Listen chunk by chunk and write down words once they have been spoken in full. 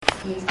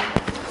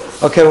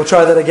Okay, we'll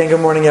try that again. Good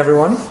morning,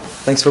 everyone.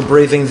 Thanks for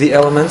braving the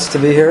elements to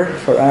be here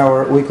for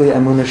our weekly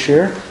Emunah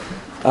Shir.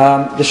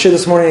 The Shir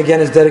this morning again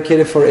is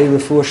dedicated for a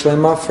refuah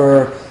shlema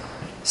for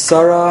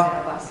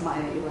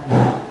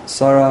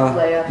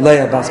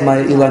Leah Bas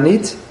Maya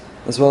Ilanit,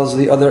 as well as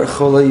the other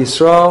Cholei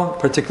Yisrael,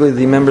 particularly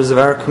the members of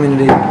our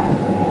community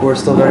who are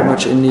still very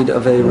much in need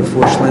of a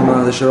refuah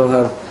shlema. They should all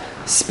have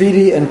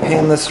speedy and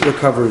painless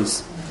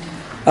recoveries.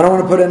 I don't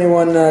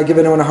want to give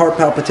anyone heart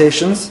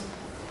palpitations,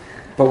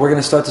 but we're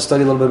going to start to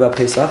study a little bit about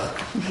Pesach.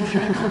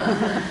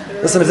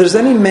 Listen, if there's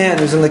any man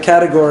who's in the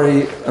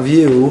category of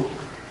you,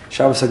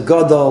 Shabbos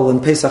HaGadol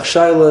and Pesach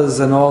Shailas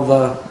and all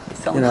the,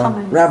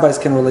 rabbis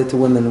can relate to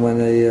women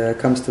when it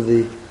comes to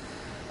the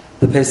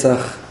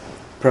Pesach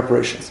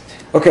preparations.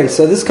 Okay,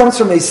 so this comes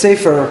from a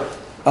Sefer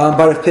by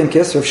Rav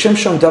Pincus. Rav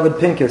Shimshon David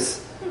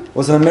Pincus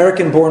was an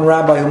American-born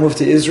rabbi who moved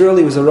to Israel.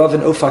 He was a Rav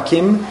in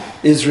Ofakim,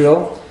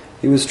 Israel.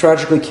 He was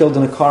tragically killed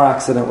in a car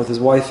accident with his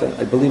wife, and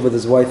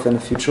a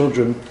few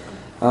children.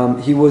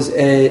 He was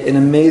an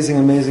amazing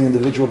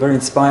individual, very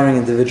inspiring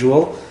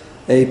individual,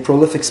 a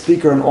prolific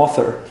speaker and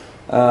author.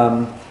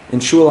 In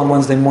Shul on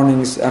Wednesday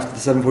mornings after the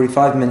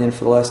 7:45 minyan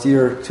for the last 2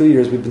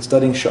 years, we've been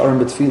studying Sha'arim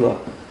B'Tfilah,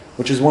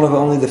 which is one of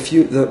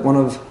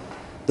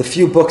the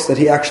few books that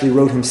he actually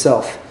wrote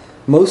himself.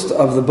 Most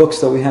of the books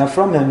that we have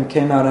from him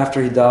came out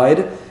after he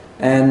died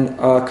and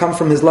come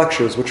from his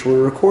lectures, which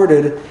were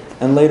recorded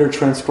and later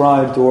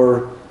transcribed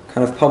or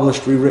kind of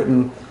published,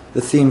 rewritten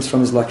the themes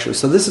from his lectures.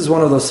 So this is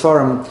one of those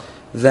Sfarim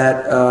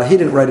that he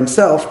didn't write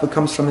himself, but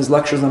comes from his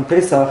lectures on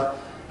Pesach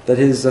that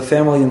his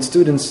family and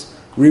students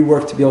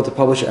reworked to be able to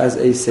publish as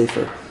a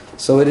Sefer.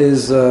 So it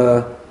is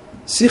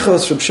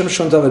Sichos Reb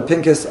Shimshon David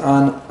Pincus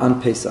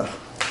on Pesach.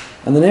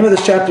 And the name of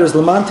this chapter is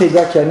L'man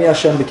Teideh Ki Ani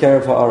Hashem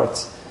B'Kerev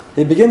Ha'aretz.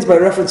 He begins by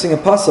referencing a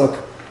pasuk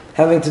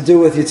having to do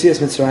with Yetzias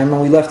Mitzrayim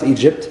when we left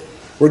Egypt,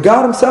 where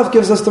God Himself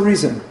gives us the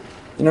reason.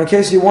 In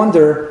case you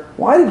wonder,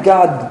 why did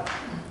God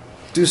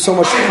do so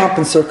much pomp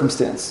and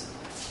circumstance?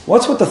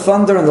 What's with the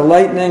thunder and the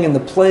lightning and the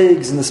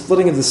plagues and the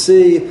splitting of the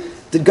sea?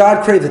 Did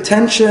God crave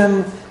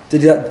attention?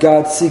 Did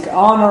God seek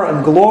honor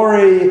and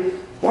glory?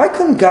 Why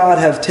couldn't God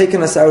have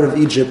taken us out of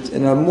Egypt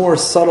in a more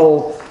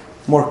subtle,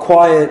 more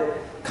quiet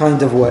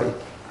kind of way?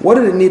 What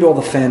did it need all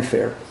the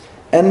fanfare?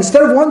 And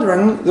instead of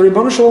wondering, the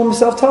Ribono Shel Olam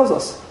Himself tells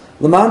us,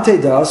 L'man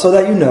Teideh, so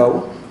that you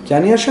know, Ki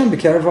Ani Hashem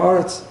B'Kerev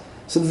Ha'aretz.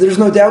 So that there's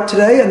no doubt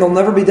today, and there'll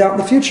never be doubt in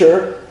the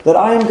future, that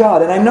I am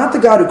God. And I'm not the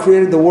God who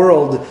created the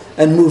world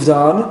and moved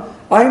on.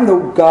 I am the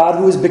God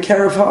who is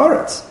B'Kerev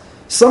Ha'aretz.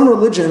 Some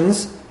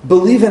religions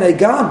believe in a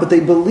God, but they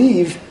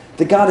believe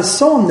that God is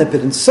so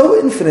omnipotent, so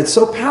infinite,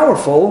 so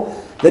powerful,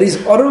 that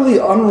He's utterly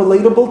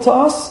unrelatable to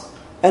us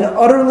and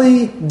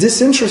utterly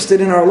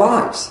disinterested in our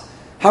lives.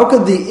 How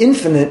could the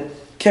infinite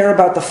care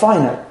about the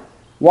finite?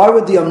 Why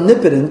would the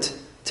omnipotent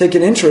take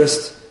an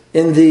interest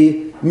in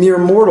the mere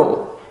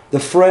mortal, the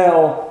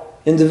frail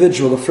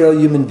individual, the frail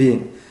human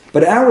being?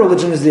 But our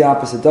religion is the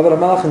opposite. David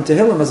HaMelech in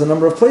Tehillim has a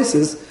number of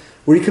places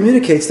where he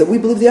communicates that we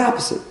believe the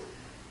opposite.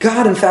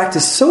 God, in fact,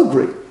 is so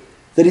great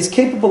that He's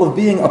capable of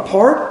being a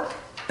part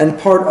and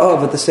part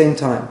of at the same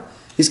time.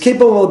 He's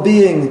capable of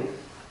being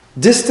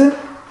distant.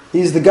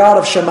 He's the God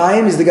of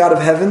Shemayim. He's the God of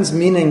heavens,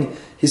 meaning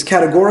He's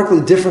categorically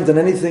different than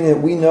anything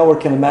that we know or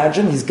can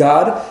imagine. He's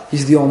God.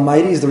 He's the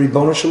Almighty. He's the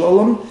Ribono Shel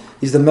Olam.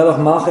 He's the Melech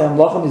Malchei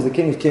Amlachim. He's the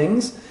King of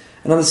Kings.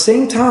 And at the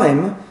same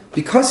time,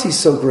 because He's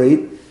so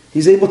great,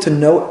 He's able to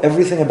know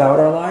everything about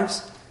our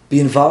lives,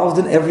 be involved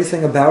in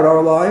everything about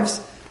our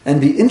lives, and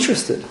be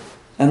interested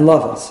and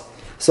love us.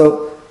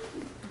 So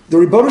the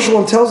Ribono Shel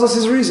Olam tells us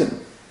His reason.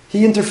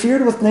 He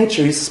interfered with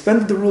nature. He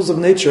suspended the rules of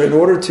nature in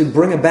order to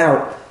bring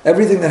about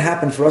everything that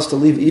happened for us to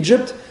leave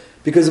Egypt,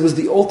 because it was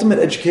the ultimate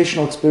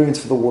educational experience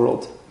for the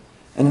world.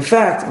 And in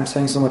fact, I'm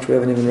saying so much we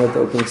haven't even read the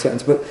opening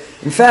sentence, but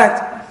in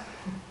fact,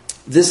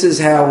 this is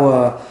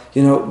how,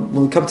 when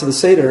we come to the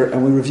Seder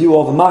and we review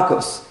all the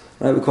makos,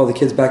 right? We call the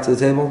kids back to the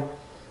table,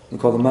 we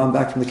call the mom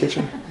back from the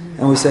kitchen,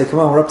 and we say, come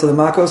on, we're up to the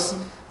makos.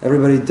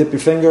 Everybody dip your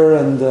finger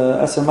and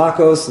Eser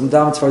makos and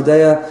Damat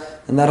Svardeya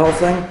and that whole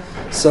thing.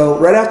 So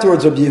right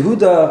afterwards, Rabbi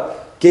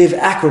Yehuda gave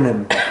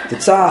acronym. The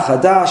Tzach,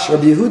 Hadash,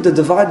 Rabbi Yehuda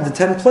divided the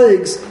 10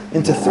 plagues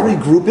into 3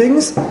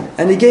 groupings,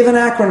 and he gave an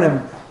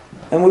acronym.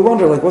 And we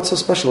wonder, what's so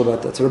special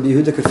about that? So Rabbi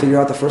Yehuda could figure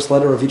out the first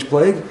letter of each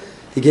plague.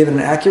 He gave it an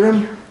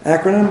acronym.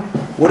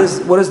 What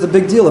is the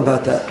big deal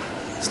about that?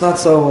 It's not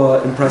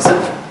so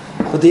impressive.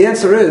 But the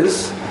answer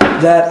is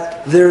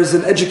that there's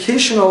an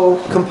educational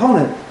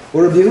component.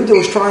 What Rabbi Yehuda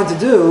was trying to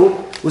do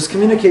was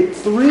communicate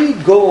 3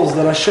 goals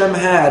that Hashem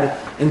had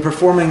in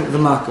performing the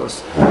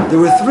makos. There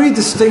were 3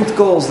 distinct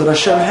goals that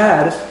Hashem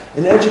had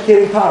in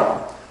educating Paro.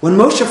 When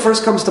Moshe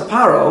first comes to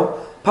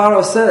Paro,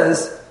 Paro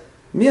says,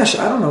 Miyash,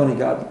 I don't know any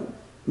God.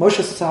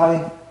 Moshe says,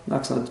 hi,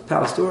 knocks on the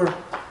palace door.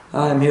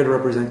 I am here to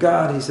represent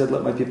God. He said,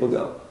 let my people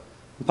go.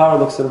 And Paro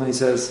looks at him and he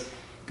says,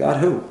 God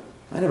who?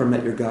 I never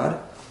met your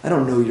God. I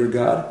don't know your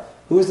God.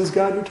 Who is this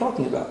God you're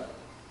talking about?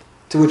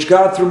 To which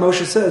God, through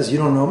Moshe, says, you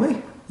don't know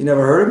me? You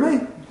never heard of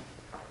me?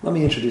 Let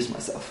me introduce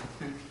myself.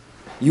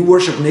 You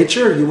worship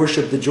nature, you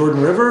worship the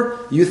Jordan River,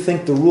 you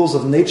think the rules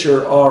of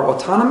nature are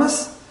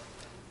autonomous.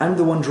 I'm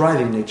the one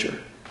driving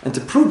nature. And to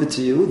prove it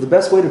to you, the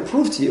best way to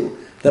prove to you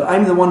that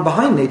I'm the one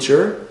behind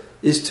nature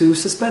is to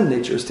suspend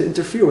nature, is to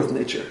interfere with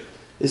nature,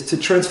 is to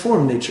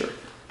transform nature.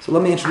 So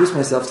let me introduce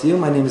myself to you.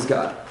 My name is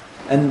God.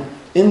 And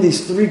in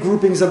these three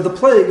groupings of the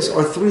plagues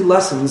are three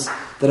lessons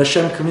that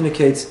Hashem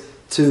communicates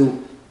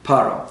to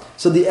Paro.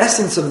 So the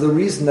essence of the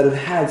reason that it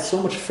had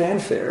so much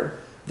fanfare,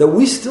 that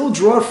we still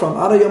draw from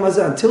Ad Hayom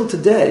Hazeh until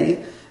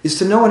today, is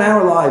to know in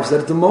our lives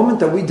that at the moment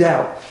that we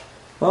doubt,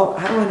 well,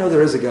 how do I know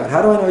there is a God?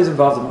 How do I know He's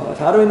involved in my life?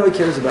 How do I know He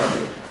cares about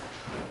me?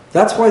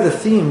 That's why the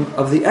theme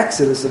of the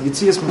Exodus, of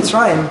Yetzias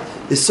Mitzrayim,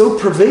 is so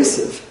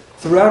pervasive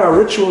throughout our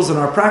rituals and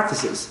our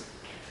practices.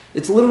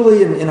 It's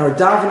literally in our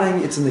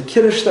davening, it's in the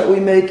kiddush that we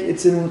make,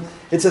 it's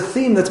a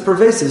theme that's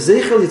pervasive.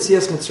 Zeichel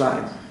Yetzias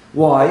Mitzrayim.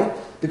 Why?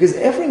 Because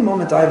every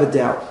moment I have a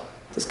doubt,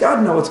 does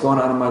God know what's going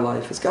on in my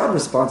life? Is God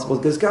responsible?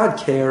 Does God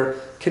care?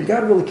 Can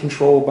God really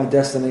control my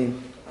destiny?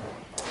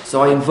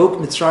 So I invoke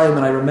Mitzrayim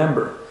and I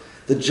remember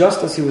that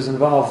just as He was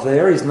involved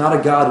there, He's not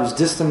a God who's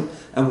distant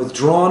and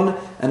withdrawn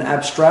and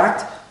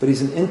abstract, but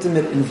He's an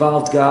intimate,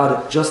 involved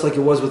God, just like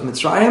it was with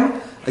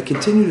Mitzrayim. I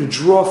continue to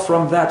draw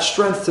from that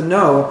strength to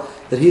know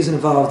that He's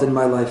involved in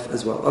my life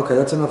as well. Okay,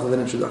 that's enough of an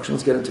introduction.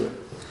 Let's get into it.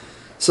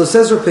 So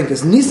says Rav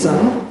Pinkus,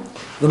 Nisan,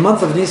 the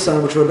month of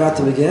Nisan, which we're about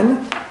to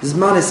begin,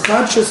 Zman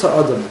Ischadshus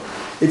Ha'adam.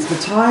 It's the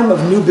time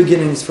of new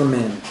beginnings for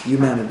man,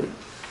 humanity.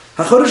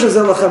 HaChodesh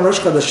Hazeh Lachem Rosh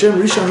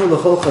Chodashim Rishon Hu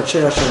L'chol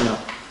Chodshei HaShana.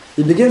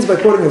 He begins by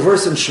quoting a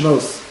verse in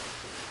Shmos.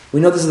 We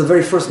know this is the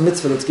very first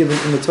mitzvah that's given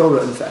in the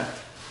Torah, in fact.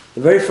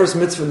 The very first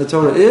mitzvah in the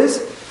Torah is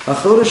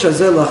HaChodesh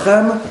Hazeh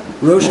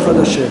Lachem Rosh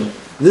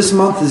Chodashim. This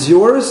month is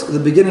yours, the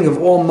beginning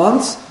of all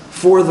months,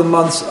 for the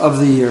months of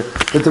the year.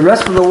 But the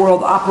rest of the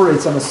world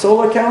operates on a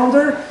solar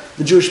calendar.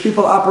 The Jewish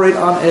people operate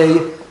on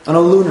a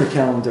lunar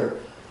calendar.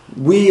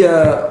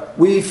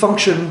 We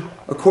function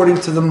according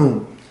to the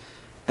moon.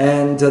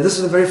 And this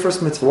is the very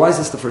first mitzvah. Why is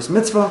this the first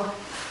mitzvah?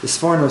 The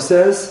Sforno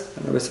says,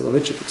 and Rabbi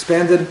Soloveitchik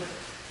expanded,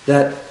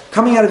 that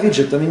coming out of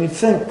Egypt, I mean, you'd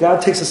think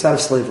God takes us out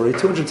of slavery,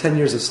 210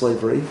 years of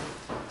slavery,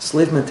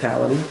 slave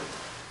mentality.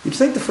 You'd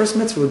think the first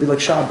mitzvah would be like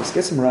Shabbos,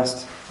 get some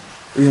rest.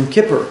 Or Yom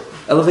Kippur,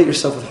 elevate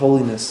yourself with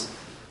holiness.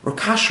 Or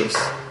Kashrus,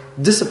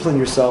 discipline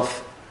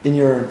yourself in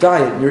your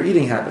diet, in your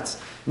eating habits.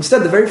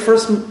 Instead, the very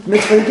first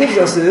mitzvah He gives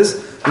us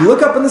is,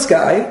 look up in the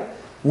sky.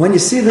 When you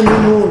see the new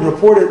moon,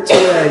 report it to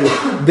a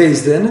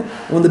Beis Din.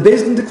 When the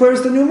Beis Din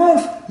declares the new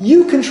month,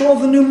 you control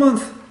the new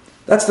month.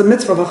 That's the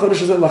mitzvah of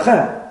HaChodesh Hazeh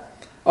Lachem.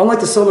 Unlike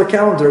the solar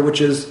calendar,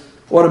 which is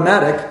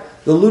automatic,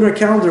 the lunar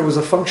calendar was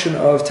a function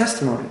of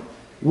testimony.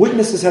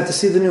 Witnesses had to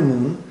see the new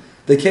moon.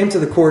 They came to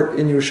the court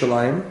in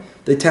Yerushalayim.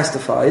 They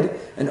testified.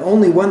 And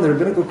only when the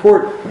rabbinical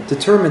court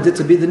determined it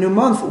to be the new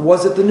month,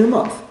 was it the new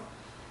month.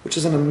 Which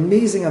is an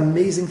amazing,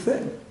 amazing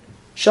thing.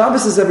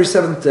 Shabbos is every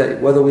seventh day,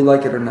 whether we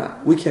like it or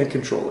not. We can't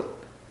control it.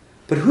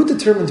 But who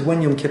determines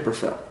when Yom Kippur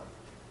fell?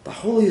 The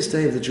holiest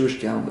day of the Jewish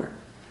calendar,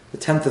 the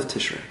 10th of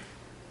Tishrei.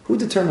 Who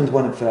determined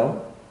when it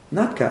fell?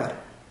 Not God.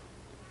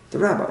 The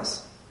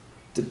rabbis.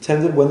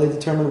 Determined when they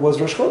determined was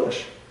Rosh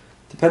Chodesh.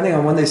 Depending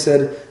on when they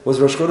said,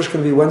 was Rosh Chodesh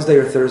going to be Wednesday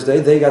or Thursday,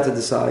 they got to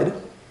decide.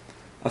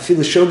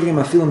 Afilu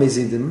shogim, afilu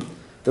mezidim.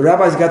 The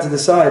rabbis got to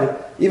decide,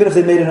 even if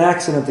they made an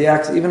accident,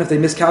 even if they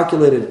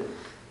miscalculated,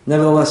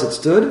 nevertheless it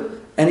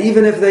stood. And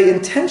even if they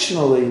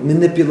intentionally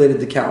manipulated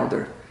the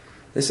calendar.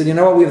 They said, you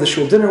know what, we have the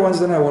shul dinner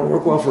Wednesday night, I won't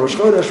work well for Rosh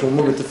Chodesh, we'll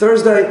move it to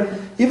Thursday.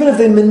 Even if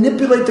they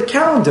manipulate the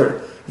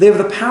calendar, they have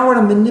the power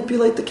to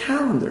manipulate the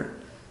calendar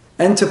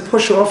and to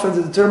push off and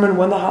to determine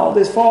when the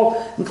holidays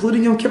fall,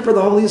 including Yom Kippur,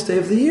 the holiest day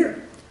of the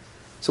year.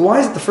 So why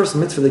is it the first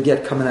mitzvah they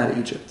get coming out of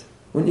Egypt?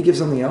 Wouldn't you give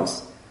something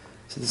else?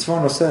 So the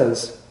Sforno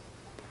says,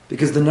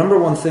 because the number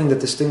one thing that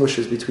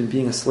distinguishes between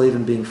being a slave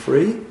and being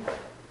free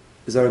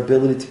is our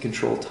ability to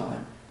control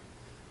time.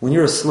 When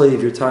you're a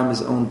slave, your time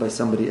is owned by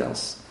somebody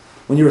else.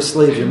 When you're a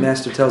slave, your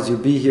master tells you,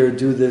 be here,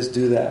 do this,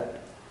 do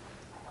that.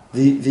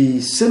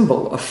 The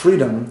symbol of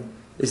freedom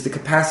is the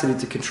capacity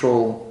to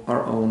control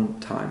our own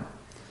time.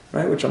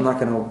 Right? Which I'm not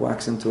going to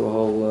wax into a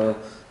whole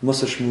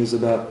mussar shmooze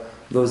about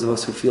those of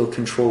us who feel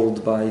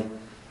controlled by,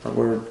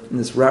 we're in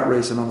this rat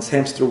race and on this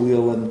hamster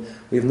wheel and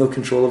we have no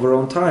control of our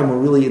own time. We're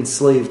really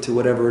enslaved to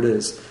whatever it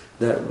is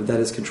that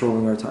is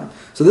controlling our time.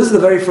 So this is the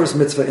very first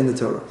mitzvah in the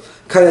Torah.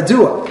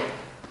 Kayadua.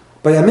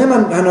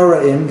 Bayamim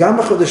hanoraim, gam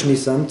b'chodesh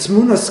Nisan,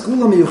 tmuna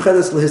skula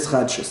miyuchedes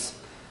lehischadshis.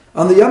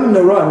 On the Yom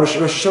Norah, Rosh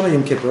Hashanah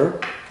Yom Kippur,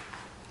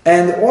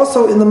 and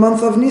also in the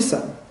month of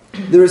Nisan,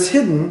 there is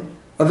hidden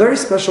a very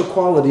special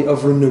quality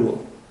of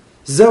renewal.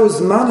 Zeu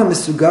zman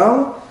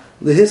ha-misugal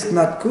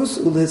lehisnatkus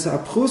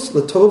ulehitzapchus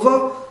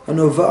letova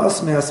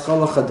hanovas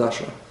me'aschala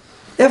chadasha.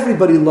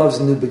 Everybody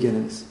loves new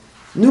beginnings.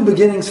 New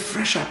beginnings,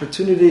 fresh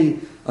opportunity,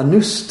 a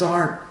new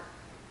start.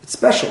 It's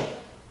special.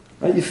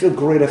 Right? You feel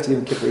great after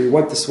Yom Kippur. You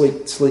wipe the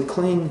slate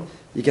clean,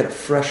 you get a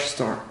fresh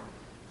start.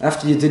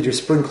 After you did your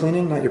spring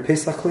cleaning, not your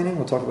Pesach cleaning,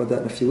 we'll talk about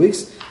that in a few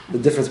weeks, the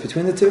difference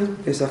between the two.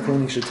 Pesach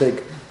cleaning should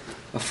take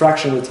a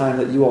fraction of the time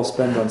that you all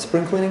spend on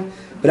spring cleaning.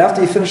 But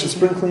after you finish the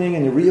spring cleaning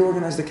and you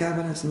reorganize the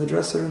cabinets and the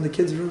dresser and the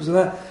kids' rooms and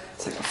that,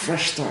 it's like a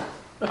fresh start.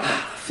 It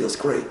feels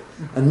great.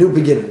 A new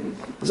beginning.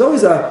 There's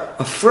always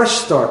a fresh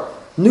start.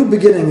 New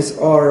beginnings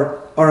are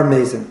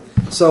amazing.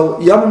 So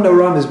Yom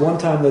Noram is one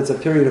time that's a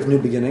period of new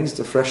beginnings. It's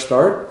a fresh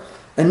start.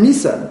 And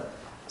Nisan,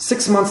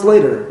 6 months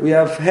later, we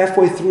have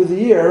halfway through the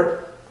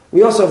year,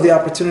 we also have the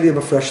opportunity of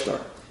a fresh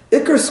start.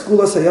 Ikar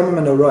Skulas HaYamim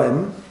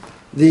HaNoraim,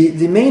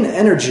 the main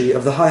energy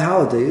of the high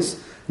holidays,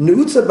 the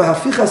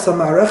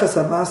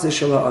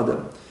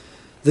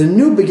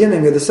new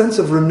beginning, or the sense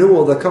of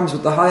renewal that comes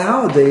with the high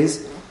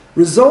holidays,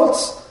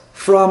 results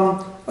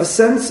from a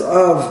sense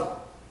of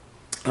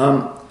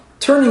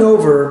turning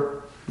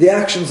over the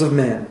actions of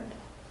man.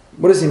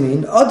 What does he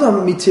mean?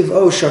 Adam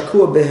mitiv'o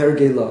shakua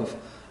behergei love.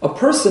 A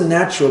person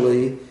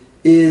naturally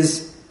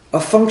is a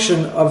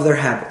function of their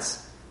habits.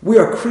 We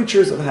are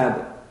creatures of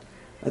habit.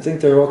 I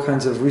think there are all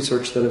kinds of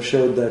research that have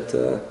showed that,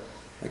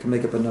 I can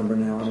make up a number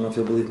now, I don't know if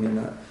you'll believe me or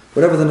not.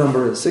 Whatever the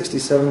number is, 60,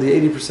 70,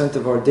 80%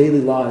 of our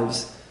daily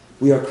lives,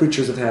 we are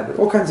creatures of habit.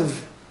 All kinds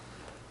of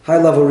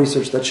high-level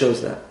research that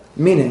shows that.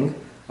 Meaning,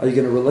 are you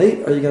going to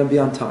relate? Are you going to be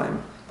on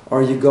time?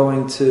 Are you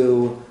going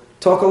to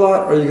talk a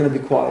lot? Or are you going to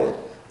be quiet?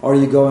 Are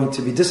you going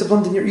to be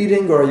disciplined in your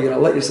eating? Or are you going to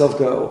let yourself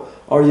go?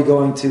 Are you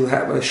going to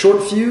have a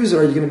short fuse?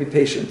 Or are you going to be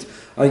patient?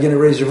 Are you going to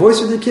raise your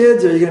voice with your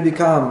kids? Or are you going to be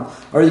calm?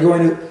 Are you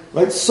going to...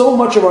 Right? So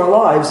much of our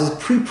lives is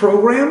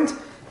pre-programmed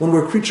when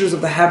we're creatures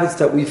of the habits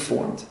that we've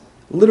formed.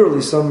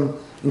 Literally, some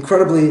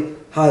incredibly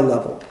high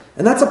level.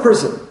 And that's a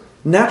person.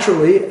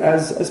 Naturally,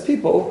 as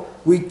people,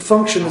 we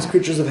function as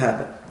creatures of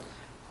habit.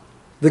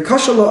 The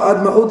kashalo ad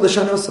ma'od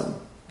l'shanosam.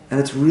 And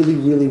it's really,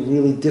 really,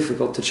 really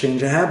difficult to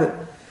change a habit.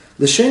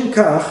 L'shem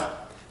kach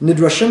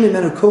nidrashem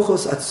imenu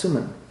kochos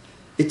atzumen.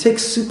 It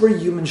takes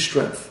superhuman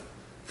strength.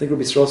 I think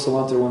Rabbi Yisrael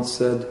Salanter once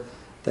said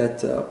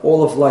that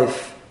all of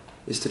life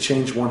is to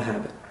change one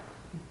habit.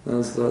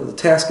 The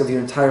task of your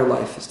entire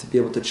life is to be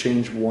able to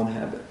change one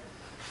habit.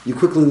 You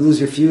quickly lose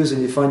your fuse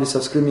and you find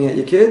yourself screaming at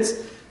your kids.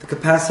 The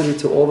capacity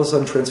to all of a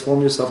sudden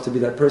transform yourself to be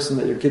that person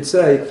that your kids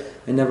say,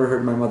 I never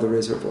heard my mother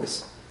raise her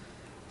voice.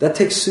 That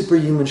takes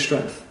superhuman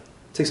strength.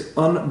 It takes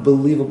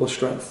unbelievable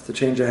strength to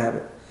change a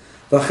habit.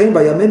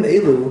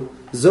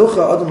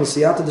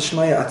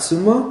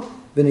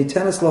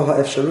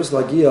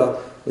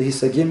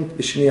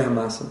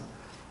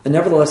 And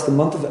nevertheless, the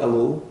month of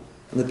Elul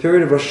and the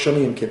period of Rosh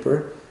Hashanah and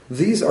Kippur,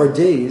 these are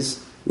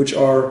days which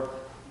are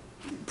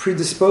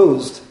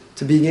predisposed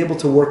to being able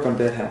to work on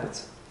bad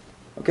habits.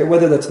 Okay,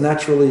 whether that's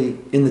naturally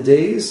in the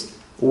days,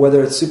 or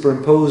whether it's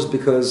superimposed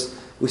because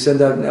we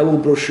send out an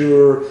Elul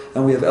brochure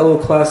and we have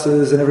Elul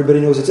classes and everybody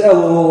knows it's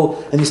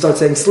Elul and you start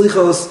saying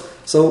Slichos.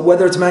 So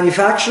whether it's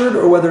manufactured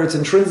or whether it's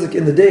intrinsic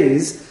in the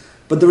days,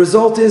 but the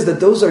result is that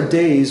those are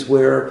days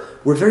where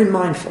we're very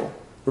mindful,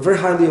 we're very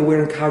highly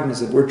aware and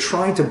cognizant, we're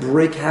trying to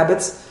break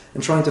habits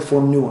and trying to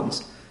form new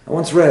ones. I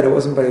once read, it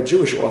wasn't by a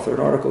Jewish author, an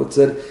article, it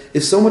said,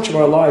 if so much of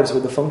our lives were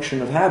the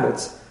function of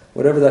habits,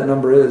 whatever that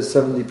number is,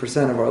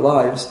 70% of our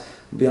lives,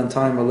 be on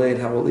time, we're late,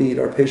 how we'll eat,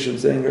 our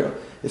patience, anger,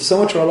 if so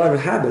much of our life are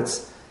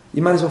habits,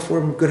 you might as well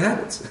form good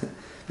habits.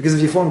 Because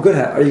if you form good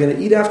habits, are you going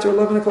to eat after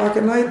 11 o'clock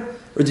at night?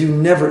 Or do you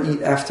never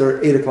eat after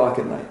 8 o'clock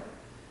at night?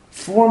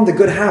 Form the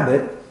good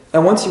habit,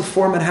 and once you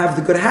form and have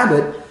the good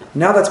habit,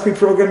 now that's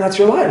pre-programmed, that's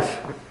your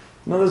life.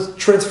 In other words,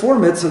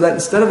 transform it so that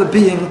instead of it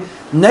being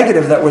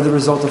negative that we're the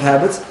result of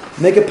habits,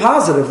 make it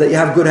positive that you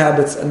have good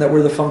habits and that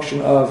we're the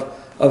function of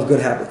good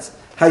habits.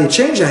 How you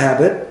change a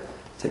habit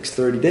takes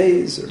 30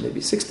 days or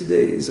maybe 60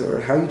 days, or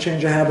how you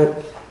change a habit.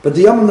 But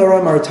the Yom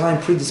Noram are a time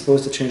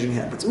predisposed to changing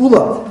habits.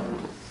 Ulam.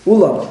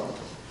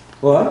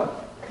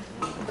 What?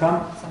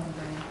 Come.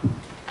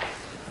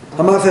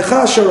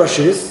 Hamafecha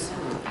sharashis.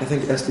 I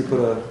think Esti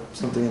put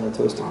something in the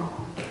toaster.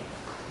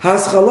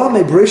 Haschala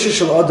me bresha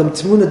shel adam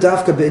tmuna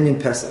davka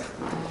be'inyan Pesach.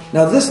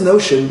 Now this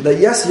notion that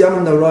yes,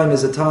 Yom Noram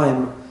is a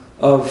time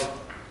of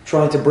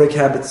trying to break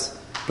habits,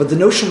 but the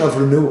notion of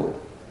renewal,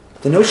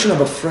 the notion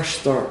of a fresh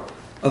start,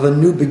 of a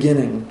new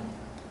beginning,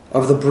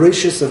 of the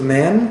brachus of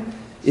man,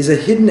 is a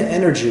hidden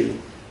energy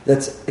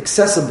that's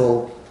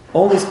accessible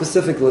only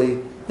specifically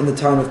in the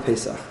time of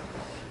Pesach.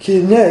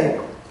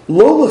 Kinei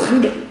lo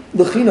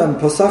lechinam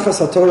posachas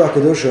haTorah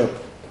HaKadosha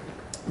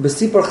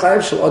b'sipar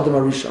chayav shel adam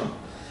harishon.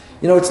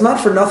 You know, it's not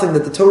for nothing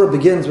that the Torah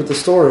begins with the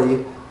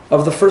story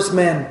of the first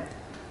man.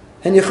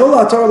 And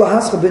Yechola haTorah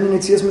lahascha b'inyan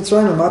yitzias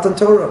Mitzrayim matan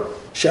Torah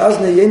she'az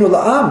neyenu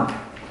la'am.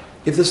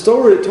 If the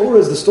Torah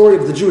is the story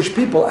of the Jewish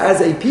people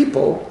as a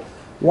people,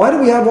 why do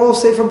we have all of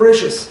Sefer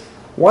Bereshis?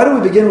 Why do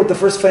we begin with the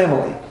first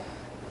family?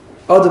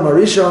 Adam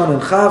Arishon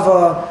and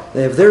Chava,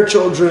 they have their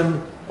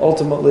children.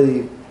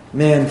 Ultimately,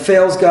 man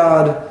fails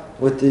God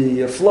with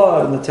the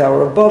flood and the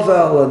Tower of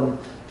Bavel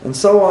and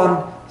so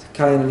on.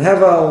 Cain and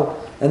Hevel.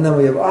 And then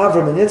we have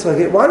Avram and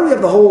Yitzchak. Why do we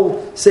have the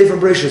whole Sefer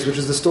Bereshis, which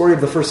is the story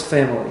of the first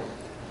family?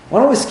 Why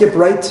don't we skip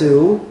right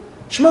to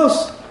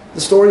Shmos,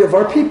 the story of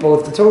our people,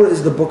 if the Torah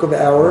is the book of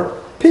our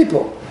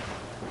people?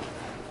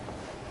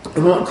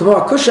 This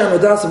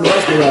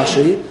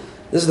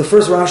is the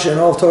first Rashi in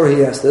all of Torah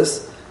he asked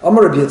this.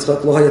 Amar Rabbi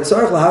Yitzchak, Lo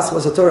hayatzarech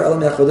lahaslas haTorah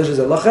elam yachodesh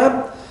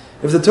lachem.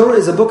 If the Torah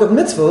is a book of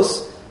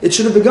mitzvos, it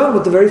should have begun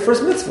with the very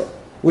first mitzvah,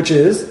 which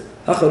is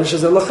hachodesh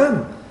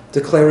lachem,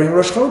 declaring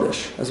Rosh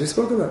Chodesh, as we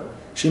spoke about.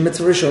 She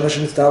mitzvah rishonah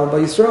shenitzdaven by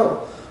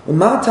Yisrael.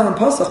 U'ma ta'am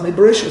pasach mi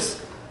bereshis.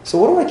 So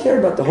what do I care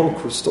about the whole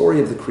story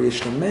of the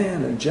creation of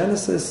man and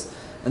Genesis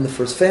and the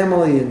first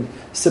family and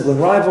sibling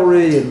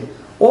rivalry and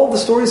all the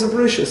stories of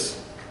Bereshis?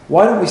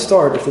 Why don't we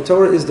start, if the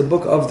Torah is the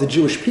book of the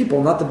Jewish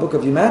people, not the book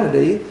of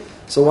humanity,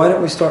 so why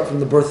don't we start from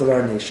the birth of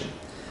our nation?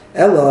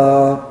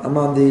 Ella, I'm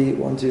on the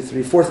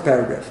 4th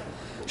paragraph.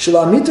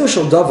 Sh'la'amito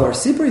shel davar,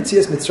 sipur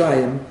yitzias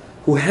Mitzrayim,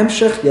 hu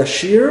hemshech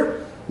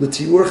yashir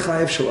l'tiur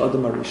chayev shel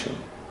Adam Arishon.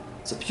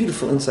 It's a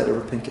beautiful insight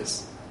over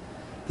Pinchas.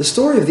 The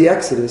story of the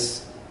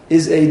Exodus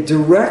is a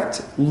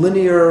direct,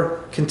 linear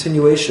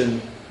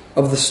continuation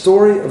of the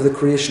story of the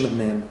creation of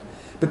man.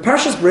 But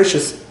Parshas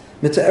Bereshis,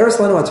 mita'eres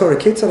lanu haTorah,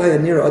 ketzad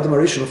hayanira Adam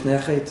Arishon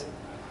ufnei hachet.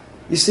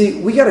 You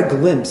see, we got a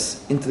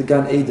glimpse into the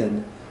Gan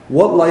Eden,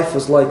 what life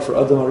was like for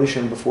Adam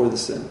Arishon before the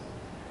sin.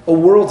 A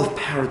world of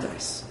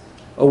paradise,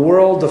 a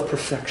world of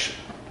perfection.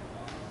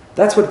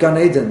 That's what Gan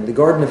Eden, the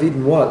Garden of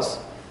Eden, was.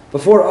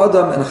 Before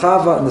Adam and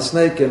Chava and the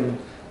snake, and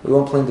we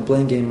won't play the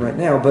blame game right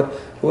now, but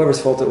whoever's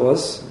fault it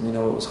was, it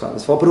was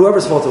Chava's fault, but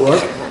whoever's fault it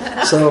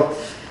was. So,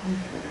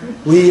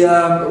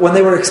 when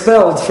they were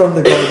expelled from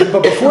the garden,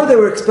 but before they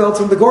were expelled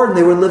from the garden,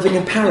 they were living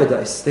in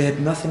paradise. They had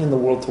nothing in the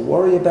world to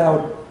worry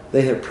about.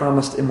 They had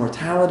promised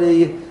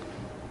immortality.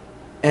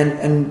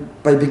 And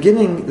by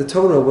beginning the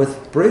Torah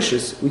with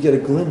Bereshis, we get a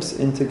glimpse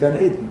into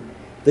Gan Eden.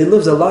 They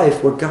lived a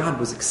life where God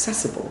was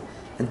accessible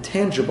and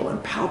tangible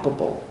and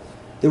palpable.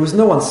 There was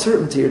no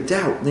uncertainty or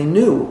doubt. They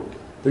knew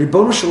the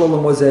Ribbono Shel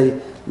Olam was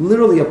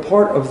literally a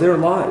part of their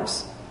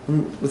lives,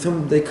 with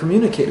whom they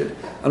communicated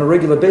on a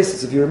regular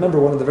basis. If you remember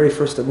one of the very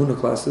first Amunah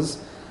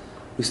classes,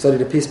 we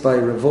studied a piece by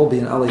Rav Volbe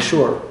and Ali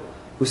Shor,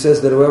 who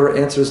says that whoever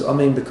answers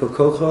Amen B'Kol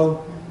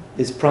Kocho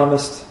is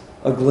promised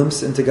a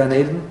glimpse into Gan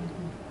Eden.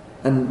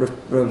 And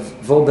Rav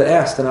Volbe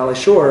asked in Ali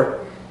Shor,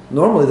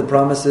 normally the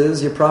promise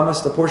is you're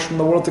promised a portion of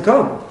the world to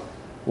come.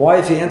 Why,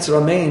 if you answer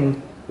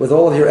Amen with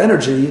all of your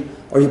energy,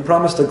 are you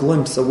promised a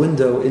glimpse, a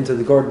window into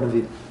the Garden of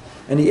Eden?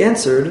 And he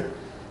answered,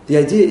 the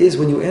idea is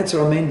when you answer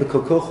Amen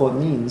B'Kol Kocho, it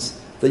means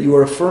that you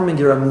are affirming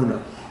your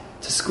Amunah.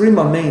 To scream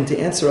Amen, to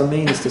answer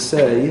Amen, is to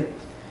say,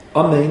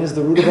 Amen is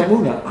the root of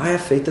Amunah. I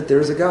have faith that there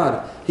is a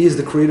God. He is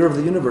the creator of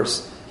the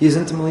universe. He is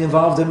intimately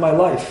involved in my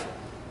life.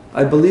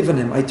 I believe in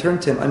Him. I turn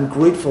to Him. I'm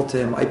grateful to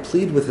Him. I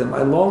plead with Him.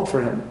 I long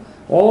for Him.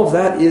 All of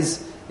that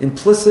is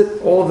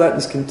implicit. All of that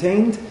is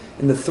contained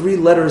in the 3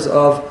 letters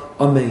of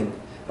Amen.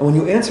 And when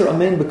you answer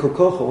Amen B'Kol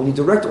Kocho, when you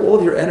direct all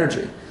of your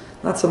energy,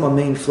 not some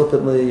Amen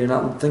flippantly, you're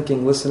not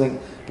thinking, listening,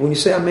 but when you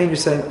say Amen, you're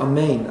saying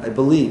Amen. I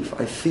believe,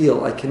 I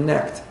feel, I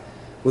connect.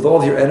 With all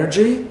of your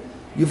energy,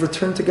 you've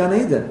returned to Gan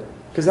Eden.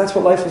 Because that's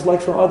what life was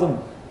like for Adam.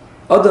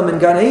 Adam in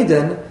Gan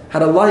Eden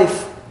had a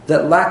life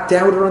that lacked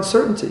doubt or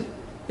uncertainty.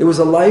 It was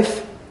a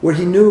life where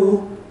he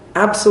knew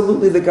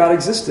absolutely that God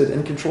existed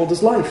and controlled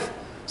his life.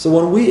 So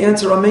when we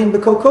answer Amen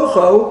B'Kol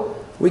Kocho,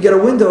 we get a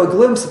window, a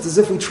glimpse. It's as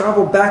if we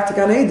travel back to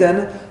Gan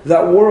Eden,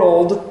 that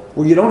world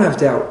where you don't have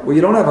doubt, where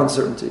you don't have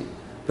uncertainty,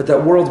 but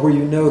that world where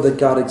you know that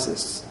God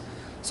exists.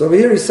 So over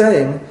here he's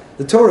saying,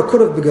 the Torah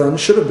could have begun,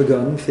 should have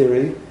begun, in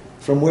theory,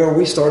 from where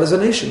we start as a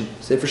nation,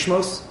 Sefer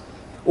Shmos.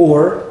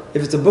 Or,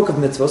 if it's a book of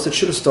mitzvahs, it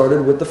should have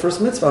started with the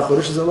first mitzvah,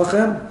 Chodesh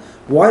Lachem.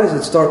 Why does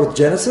it start with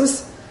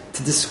Genesis?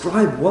 To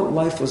describe what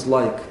life was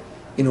like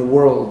in a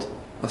world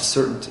of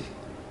certainty.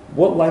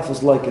 What life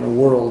was like in a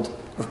world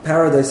of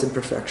paradise and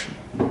perfection.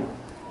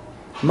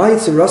 What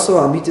is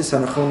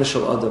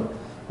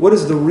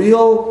the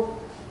real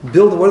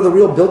building? What are the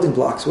real building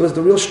blocks? What is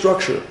the real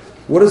structure?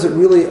 What is it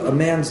really a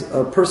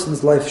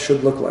person's life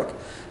should look like?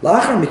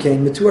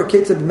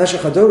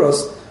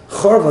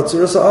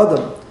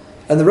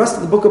 And the rest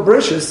of the book of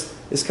Bereshis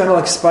is kind of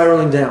like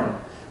spiraling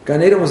down.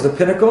 Gan Eden was the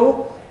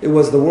pinnacle. It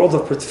was the world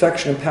of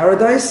perfection and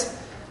paradise.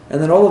 And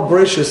then all of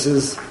Bereshis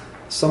is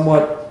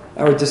somewhat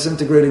our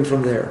disintegrating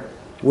from there,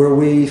 where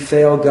we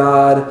fail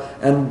God,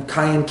 and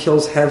Cain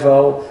kills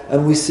Hevel,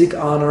 and we seek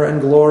honor and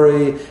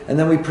glory, and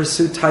then we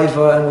pursue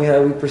Taiva, and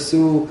we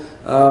pursue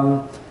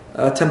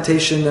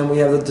temptation, and we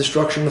have the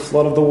destruction, the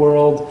flood of the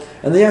world.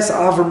 And yes,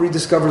 Avram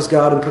rediscovers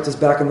God and puts us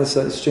back on the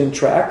same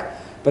track,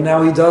 but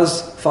now he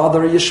does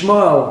father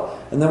Yishmael,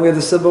 and then we have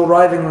the civil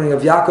rivalry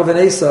of Yaakov and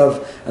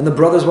Esav, and the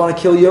brothers want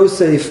to kill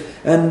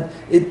Yosef, and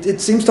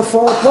it seems to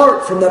fall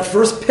apart from that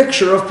first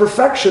picture of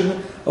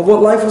perfection of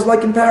what life was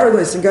like in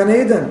paradise, in Gan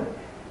Eden.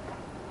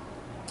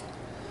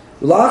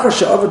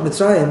 Shibud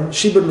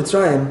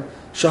Mitzrayim,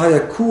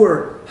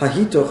 Shahayakur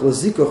Hahitoch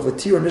Lazikoch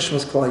Vatir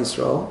Nishmas Klal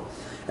Yisrael.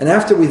 And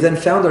after we then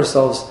found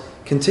ourselves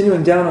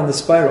continuing down on the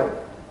spiral,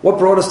 what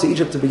brought us to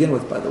Egypt to begin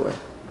with, by the way?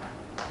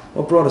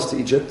 What brought us to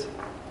Egypt?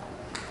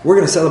 We're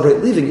going to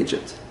celebrate leaving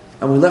Egypt,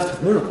 and we left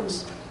with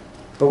miracles.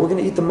 But we're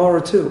going to eat the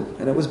maror too,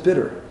 and it was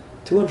bitter.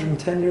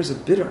 210 years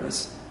of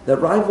bitterness that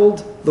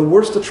rivaled the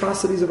worst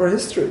atrocities of our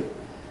history.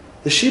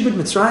 The Shibud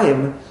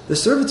Mitzrayim, the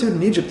servitude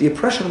in Egypt, the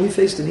oppression we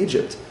faced in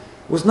Egypt,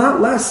 was not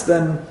less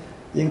than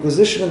the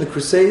Inquisition and the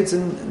Crusades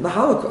and the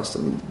Holocaust. I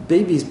mean,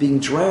 babies being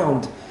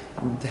drowned,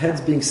 and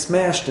heads being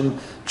smashed, and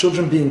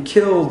children being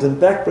killed, and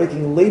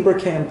backbreaking labor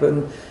camp,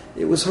 and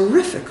it was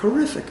horrific.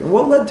 And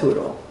what led to it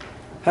all?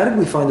 How did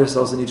we find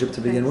ourselves in Egypt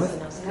to begin with?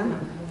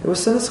 It was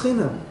Sinas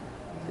Chinam.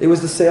 It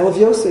was the sale of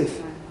Yosef.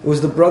 It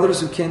was the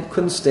brothers who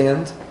couldn't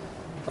stand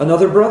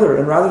another brother,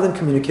 and rather than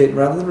communicate, and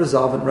rather than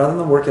resolve it, and rather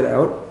than work it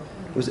out,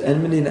 it was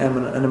enmity and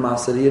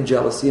animosity and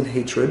jealousy and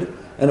hatred,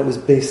 and it was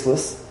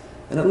baseless,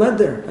 and it led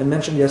there. I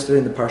mentioned yesterday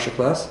in the Parsha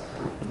class,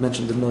 I've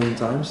mentioned it a million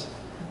times,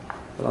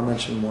 but I'll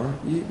mention more.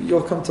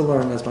 You'll come to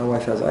learn, as my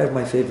wife has. I have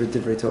my favorite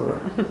Divrei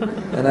Torah,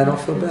 and I don't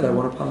feel bad. I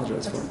won't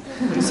apologize for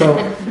it. So,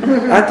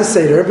 at the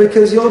Seder,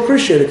 because you'll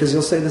appreciate it, because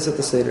you'll say this at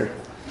the Seder.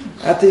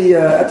 At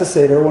the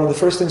Seder, one of the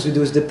first things we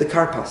do is dip the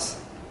karpas.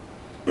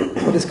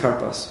 What is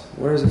karpas?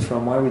 Where is it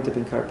from? Why are we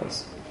dipping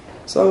karpas?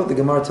 So the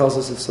Gemara tells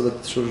us it's so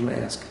that the children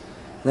ask.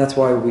 And that's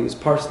why we use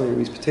parsley, we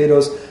use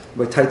potatoes.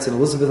 By Tights and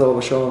Elizabeth,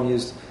 Olav Shalom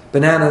used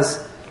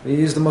bananas. We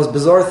use the most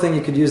bizarre thing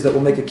you could use that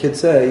will make a kid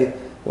say,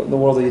 what in the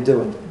world are you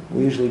doing?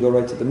 We usually go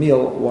right to the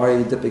meal. Why are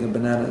you dipping a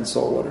banana in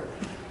salt water?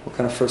 What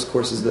kind of first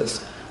course is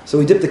this? So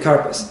we dip the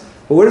karpas.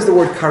 But where does the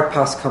word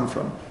karpas come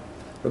from?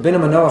 Rabbeinu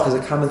Manoach has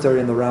a commentary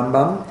in the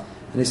Rambam,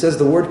 and he says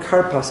the word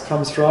karpas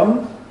comes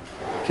from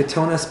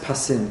ketones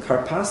pasim.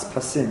 Karpas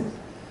pasim.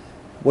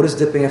 What does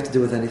dipping have to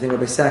do with anything?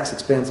 Rabbi Sachs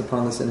expands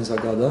upon this in his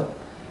Agada.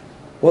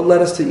 What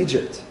led us to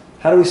Egypt?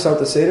 How do we start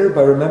the Seder?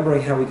 By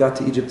remembering how we got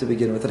to Egypt to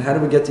begin with. And how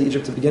did we get to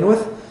Egypt to begin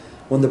with?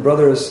 When the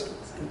brothers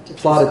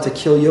plotted to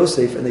kill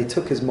Yosef, and they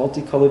took his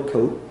multicolored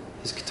coat,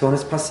 his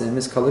ketones pasim,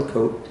 his colored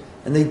coat,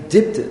 and they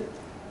dipped it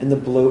in the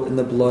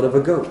blood of a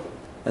goat.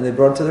 And they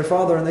brought it to their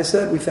father, and they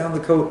said, we found the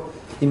coat,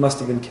 he must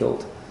have been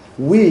killed.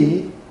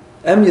 We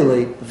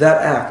emulate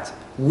that act.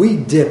 We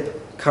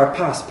dip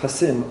karpas,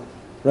 pasim,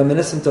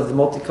 reminiscent of the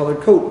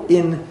multicolored coat,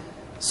 in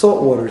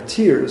salt water,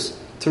 tears,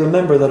 to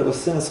remember that it was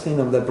Sinas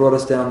Chinam that brought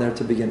us down there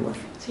to begin with.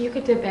 So you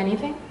could dip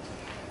anything?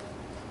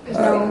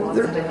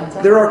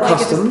 There are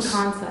customs.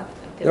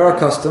 There are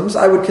customs.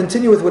 I would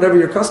continue with whatever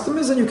your custom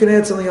is, and you can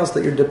add something else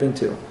that you're dipping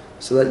to,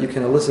 so that you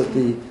can elicit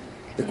the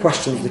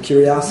questions, the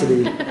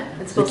curiosity,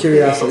 the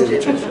curiosity of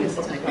the children.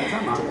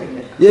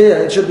 Yeah,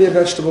 it should be a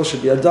vegetable,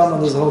 should be a dam,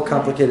 and there's a whole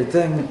complicated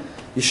thing.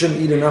 You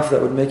shouldn't eat enough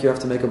that would make you have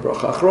to make a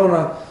bracha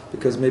achrona,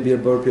 because maybe a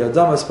bar pi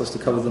adam is supposed to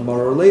cover the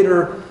maror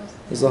later.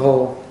 There's a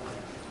whole,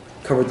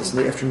 covered this in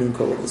the afternoon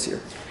call this year.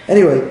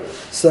 Anyway,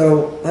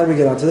 so how do we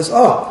get onto this?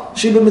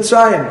 Shiba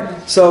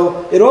Mitzrayim.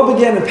 So it all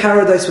began in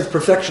paradise with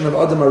perfection of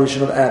Adam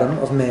Arishon, of Adam,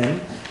 of man,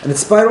 and it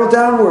spiraled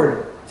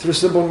downward through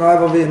Sibul and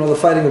Rivalry and all the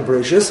fighting of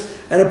Bereshis,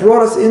 and it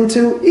brought us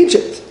into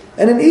Egypt.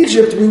 And in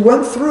Egypt we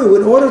went through,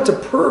 in order to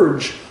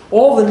purge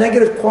all the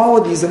negative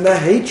qualities and the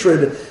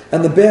hatred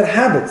and the bad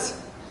habits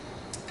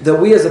that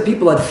we as a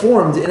people had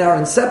formed in our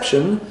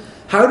inception.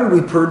 How did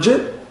we purge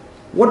it?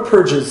 What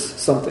purges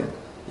something?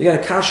 You got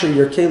to kasher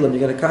your kelim, you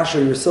got to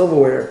kasher your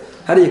silverware.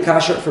 How do you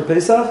kasher it for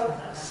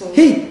Pesach?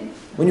 Heat.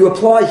 When you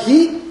apply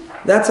heat,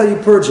 that's how you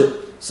purge it.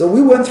 So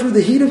we went through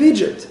the heat of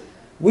Egypt.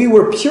 We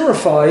were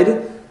purified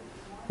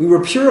of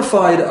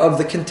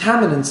the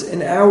contaminants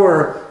in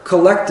our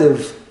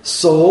collective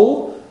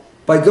soul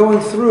by going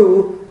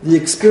through the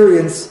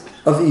experience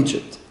of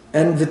Egypt.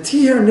 And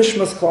v'tiher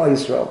nishmas klal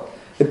Yisrael.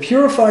 It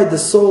purified the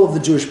soul of the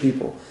Jewish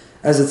people.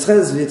 As it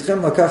says,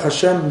 v'yitchem lakach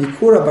Hashem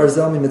mikura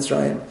barzel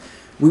miMitzrayim.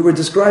 We were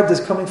described as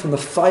coming from the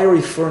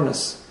fiery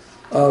furnace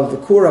of the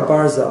Kura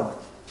Barzel,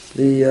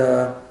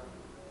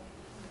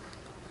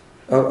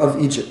 of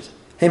Egypt.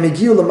 And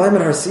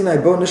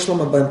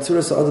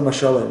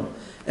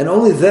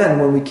only then,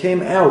 when we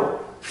came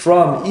out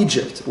from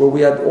Egypt, where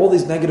we had all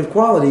these negative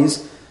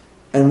qualities,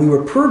 and we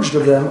were purged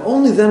of them,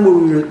 only then were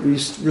we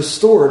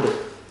restored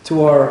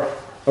to our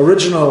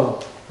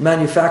original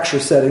manufacture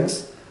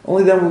settings.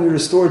 Only then were we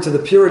restored to the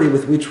purity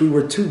with which we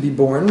were to be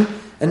born.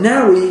 And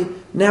now we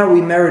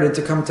merited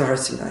to come to Har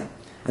Sinai.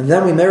 And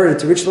then we merited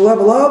to reach the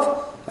level of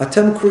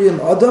Atem Kriyim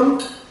Adam,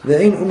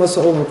 Ve'ein Umas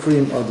Ha'olam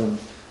Kriyim Adam.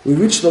 We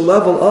reached the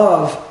level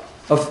of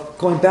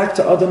going back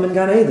to Adam in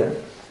Gan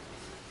Eden.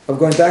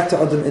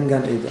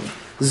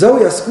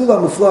 Zohi Askula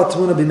Mufla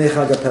Tmuna B'mei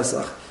Chag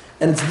HaPesach.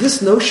 And it's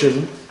this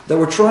notion that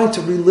we're trying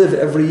to relive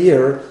every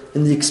year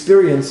in the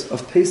experience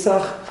of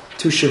Pesach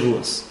to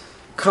Shavuos.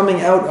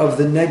 Coming out of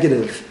the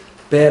negative,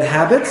 bad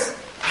habits,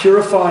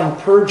 purifying,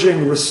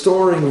 purging,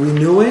 restoring,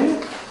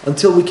 renewing,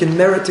 until we can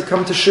merit to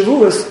come to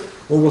Shavuos,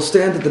 where we'll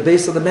stand at the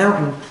base of the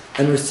mountain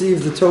and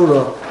receive the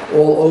Torah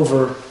all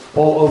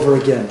over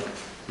again.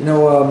 You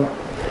know,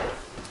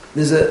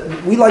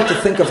 we like to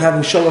think of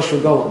having Shalosh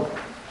Regalim.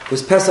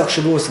 There's Pesach,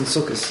 Shavuos, and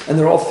Sukkot, and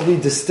they're all three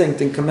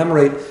distinct and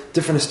commemorate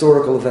different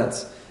historical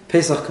events.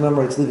 Pesach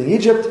commemorates leaving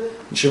Egypt,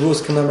 and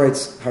Shavuos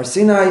commemorates Har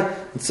Sinai,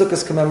 and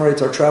Sukkot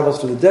commemorates our travels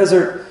through the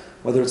desert,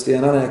 whether it's the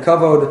Ananei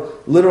Kavod,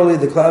 literally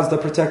the clouds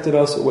that protected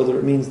us, or whether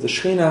it means the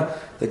Shekhinah,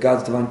 the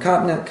God's divine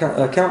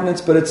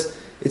countenance, but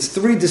it's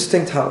three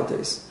distinct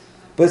holidays.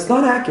 But it's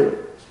not accurate,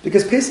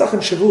 because Pesach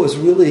and Shavuos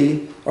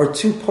really are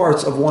two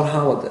parts of one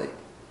holiday.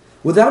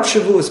 Without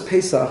Shavuos,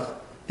 Pesach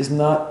is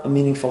not a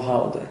meaningful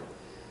holiday.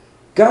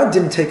 God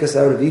didn't take us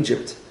out of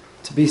Egypt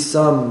to be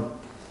some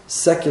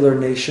secular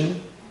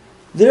nation.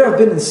 There have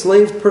been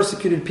enslaved,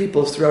 persecuted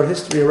peoples throughout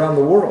history around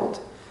the world.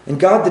 And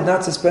God did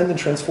not suspend and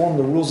transform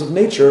the rules of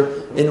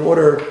nature in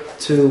order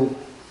to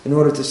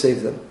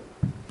save them.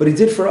 But He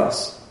did for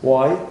us.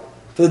 Why?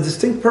 For the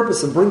distinct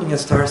purpose of bringing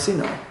us to Har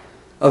Sinai,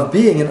 of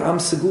being an Am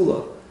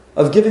Segula,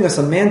 of giving us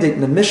a mandate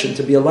and a mission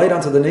to be a light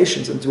unto the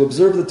nations and to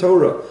observe the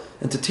Torah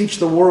and to teach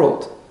the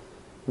world.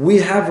 We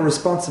have a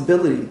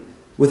responsibility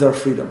with our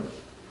freedom.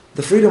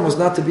 The freedom was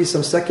not to be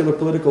some secular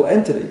political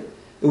entity.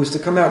 It was to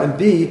come out and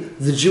be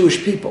the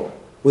Jewish people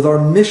with our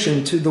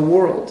mission to the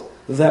world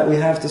that we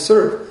have to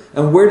serve.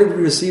 And where did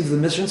we receive the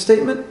mission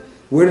statement?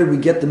 Where did we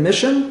get the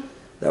mission?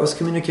 That was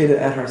communicated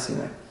at Har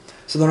Sinai.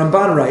 So the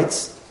Ramban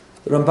writes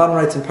in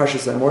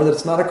Parshas Emor that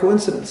it's not a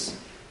coincidence.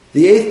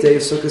 The 8th day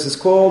of Sukkot is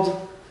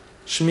called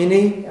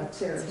Shmini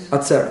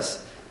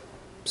Atzeres.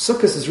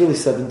 Sukkot is really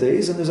 7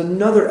 days, and there's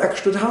another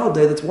extra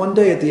holiday that's 1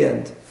 day at the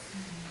end.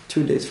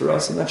 2 days for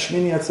us, and that's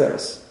Shmini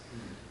Atzeres.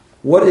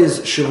 What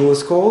is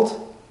Shavuos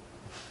called?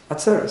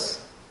 Atzeres.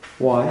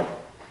 Why?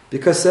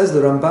 Because says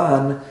the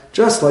Ramban,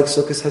 just like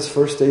Sukkot has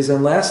first days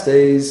and last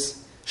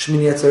days,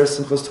 Shmini Atzeres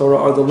Simchas Torah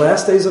are the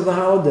last days of the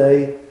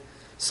holiday,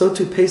 so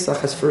too Pesach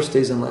has first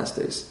days and last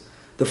days.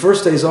 The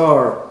first days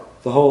are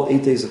the whole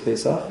 8 days of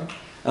Pesach,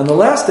 and the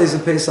last days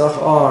of Pesach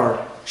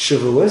are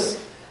Shavuos.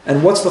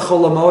 And what's the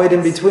Chol HaMoed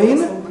in between?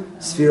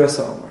 Sfiras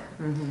HaOmer.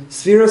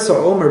 Sfiras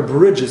HaOmer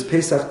bridges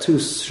Pesach to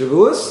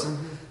Shavuos.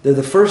 They're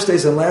the first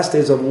days and last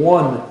days of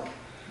one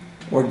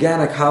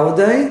organic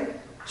holiday.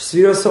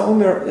 Sfiras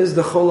HaOmer is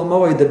the Chol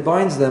HaMoed that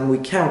binds them. We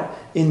count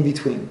in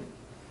between.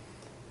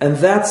 And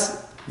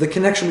that's the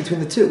connection between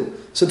the two.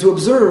 So to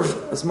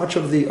observe, as much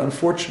of the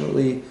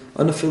unfortunately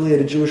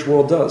unaffiliated Jewish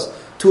world does,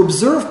 to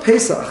observe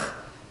Pesach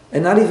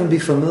and not even be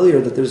familiar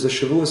that there's a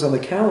Shavuos on the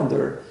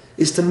calendar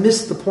is to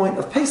miss the point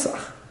of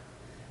Pesach.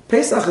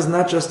 Pesach is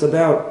not just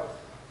about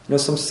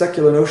some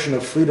secular notion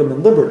of freedom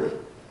and liberty.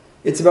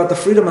 It's about the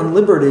freedom and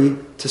liberty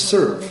to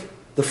serve,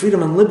 the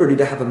freedom and liberty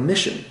to have a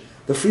mission,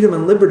 the freedom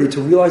and liberty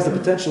to realize the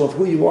potential of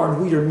who you are and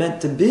who you're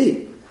meant to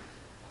be.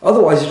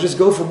 Otherwise, you just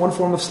go from one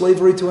form of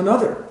slavery to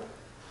another.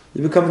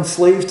 You become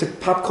enslaved to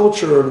pop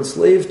culture and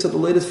enslaved to the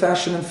latest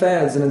fashion and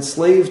fads and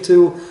enslaved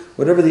to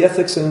whatever the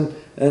ethics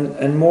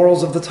and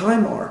morals of the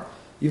time are.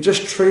 You've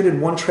just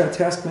traded one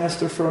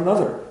taskmaster for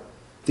another.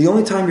 The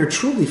only time you're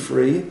truly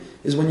free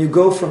is when you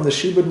go from the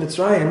Shibud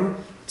Mitzrayim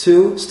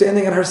to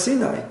standing at Har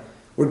Sinai,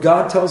 where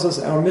God tells us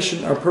our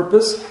mission, our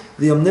purpose.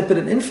 The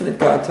omnipotent, infinite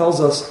God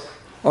tells us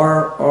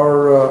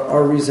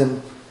our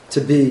reason to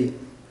be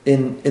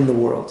in the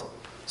world.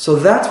 So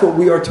that's what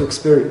we are to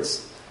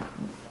experience.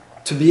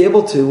 To be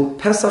able to,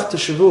 Pesach to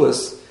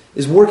Shavuos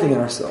is working on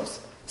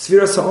ourselves.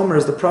 Sfiras HaOmer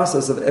is the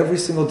process of every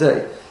single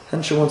day.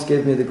 Hensha once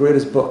gave me the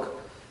greatest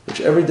book, which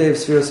every day of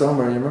Sfiras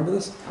HaOmer, you remember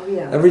this? Oh,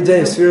 yeah. Every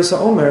day of Sfiras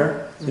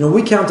HaOmer,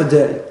 we count a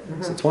day.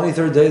 It's the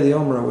 23rd day of the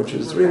Omer, which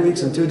is 3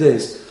 weeks and 2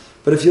 days.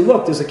 But if you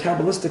look, there's a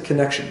Kabbalistic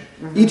connection.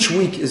 Each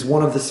week is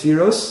one of the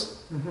Sfiros,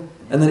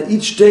 and then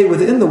each day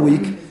within the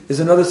week is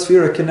another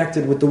Sfira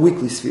connected with the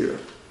weekly Sfira.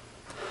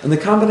 And the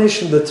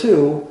combination of the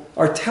two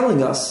are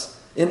telling us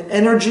an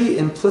energy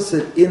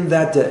implicit in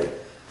that day.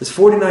 There's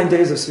 49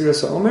 days of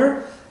Sfiras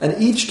HaOmer,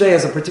 and each day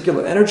has a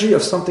particular energy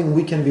of something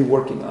we can be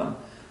working on.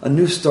 A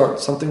new start,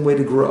 something way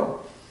to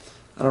grow.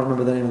 I don't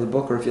remember the name of the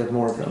book, or if you have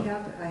more of them.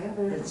 I have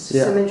it. It's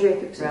Simon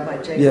Jacobson.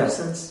 Rabbi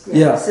Jacobson's.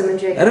 Yeah. Simon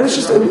Jacobson.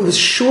 And it was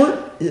short.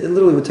 It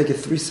literally would take you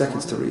 3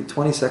 seconds to read,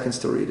 20 seconds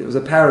to read. It was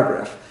a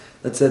paragraph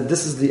that said,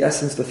 this is the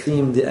essence, the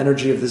theme, the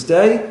energy of this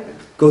day.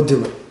 Go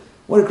do it.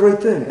 What a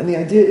great thing. And the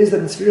idea is that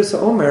in Sfiras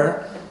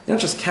HaOmer, you're not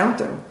just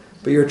counting,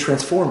 but you're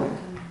transforming.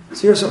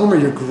 Sfiras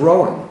HaOmer, you're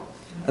growing.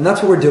 And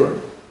that's what we're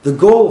doing. The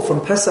goal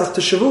from Pesach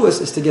to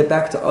Shavuos is to get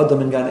back to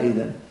Adam and Gan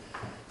Eden.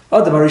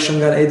 Adam Arishon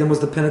Gan Eden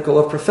was the pinnacle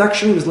of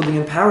perfection. He was living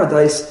in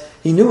paradise.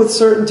 He knew with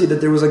certainty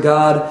that there was a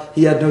God.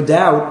 He had no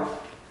doubt.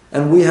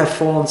 And we have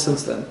fallen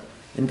since then.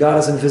 And God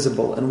is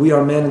invisible. And we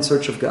are man in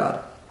search of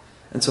God.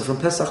 And so from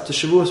Pesach to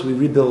Shavuos, we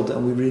rebuild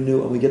and we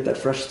renew and we get that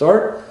fresh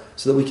start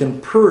so that we can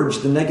purge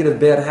the negative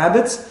bad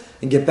habits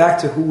and get back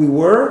to who we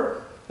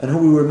were and who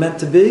we were meant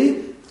to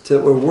be, to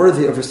we're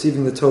worthy of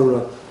receiving the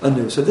Torah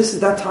anew. So this is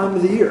that time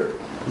of the year.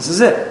 This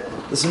is it.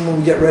 This is when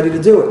we get ready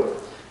to do it.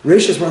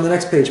 Rishis, we're on the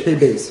next page, Pei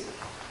Beis.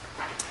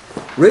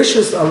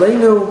 Rishis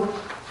aleinu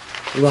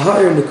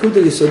laha'ir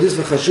nekuda yisodis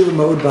v'chashuv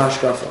ma'ud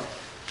b'hashkafa.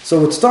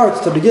 So it starts,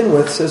 to begin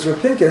with, says Rav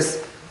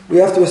Pinkus, we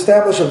have to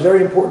establish a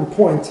very important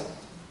point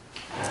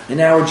in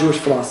our Jewish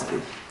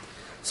philosophy.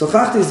 So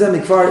chachti zeh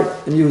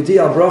mikvar in Yehudi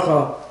al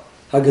bracha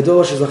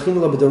hagadol shezachinu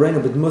lo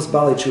b'doreinu b'dmus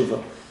balei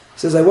tshuva.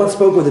 Says, I once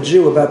spoke with a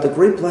Jew about the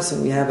great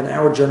blessing we have in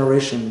our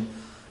generation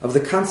of the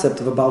concept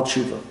of a Baal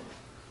Tshuva.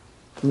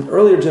 In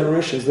earlier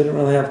generations, they didn't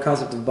really have a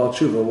concept of Baal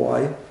Tshuva.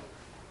 Why?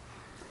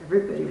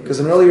 Because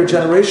in earlier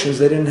generations,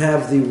 they didn't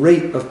have the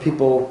rate of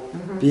people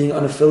being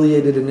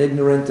unaffiliated and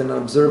ignorant and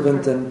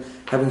observant and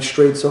having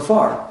strayed so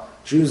far.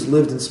 Jews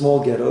lived in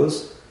small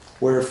ghettos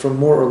where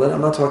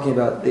I'm not talking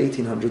about the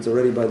 1800s,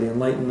 already by the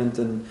Enlightenment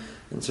and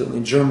certainly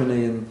in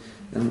Germany and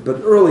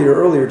But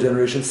earlier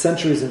generations,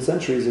 centuries and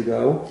centuries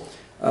ago,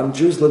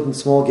 Jews lived in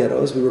small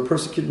ghettos. We were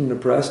persecuted and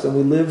oppressed, and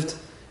we lived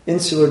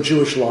insular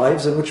Jewish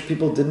lives in which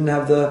people didn't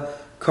have the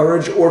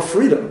courage or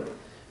freedom.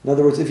 In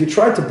other words, if you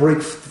tried to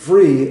break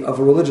free of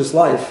a religious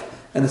life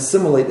and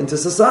assimilate into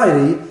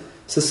society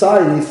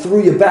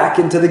threw you back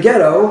into the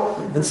ghetto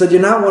and said,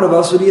 you're not one of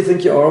us, who do you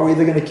think you are? We're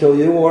either going to kill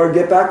you or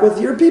get back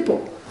with your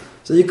people.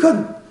 So you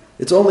couldn't.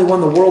 It's only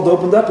when the world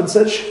opened up and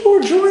said,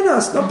 sure, join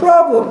us, no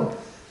problem.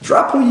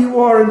 Drop who you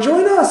are and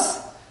join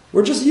us.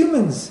 We're just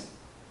humans.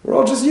 We're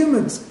all just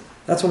humans.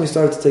 That's when we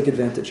started to take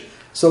advantage.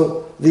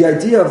 So the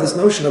idea of this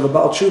notion of a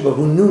Baal Tshuva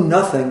who knew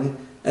nothing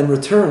and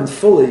returned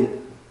fully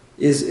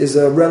is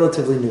a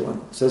relatively new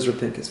one, says Rav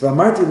Pinkus.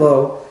 V'amarti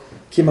lo,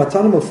 ki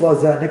matana mufla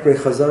zeh nikrei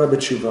chazara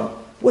b'tshuva.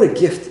 What a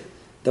gift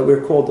that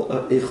we're called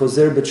a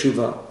chozer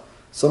b'tshuva,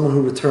 someone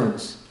who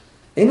returns.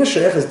 Eina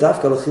she'ech es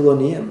dafka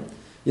l'chiloniyim.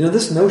 You know,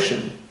 this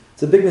notion,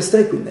 it's a big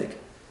mistake we make.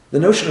 The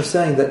notion of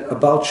saying that a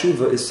Baal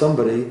Tshuva is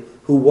somebody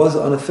who was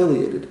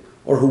unaffiliated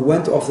or who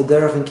went off the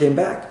derech and came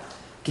back.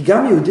 Ki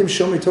gam Yehudim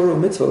shomrei Torah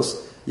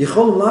u'mitzvos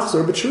yicholim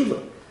lachzor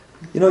b'tshuva.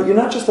 You know, you're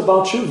not just a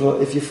Baal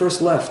Tshuva if you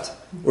first left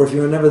or if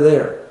you were never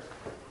there.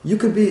 You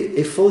could be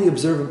a fully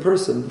observant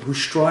person who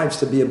strives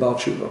to be a Baal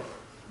Tshuva.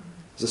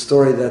 There's a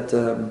story that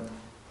the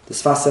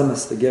Sfas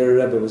Emes, the Ger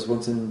Rebbe, was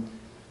once in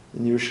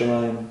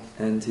Yerushalayim,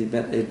 and he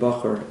met a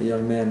bacher, a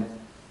young man,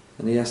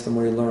 and he asked him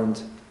where he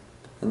learned.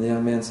 And the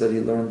young man said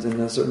he learned in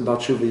a certain Baal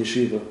Tshuva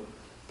yeshiva.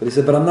 But he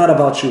said, but I'm not a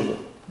Baal Tshuva.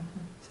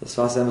 So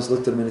Sfas Emes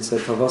looked at him and he said,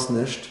 Favos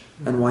nisht,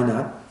 and why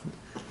not?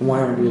 And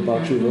why aren't you a Baal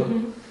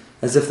Tshuva?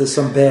 As if there's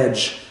some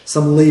badge,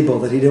 some label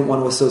that he didn't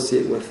want to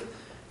associate with.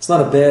 It's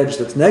not a badge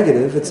that's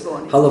negative. It's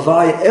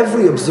halavai.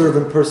 Every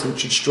observant person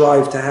should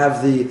strive to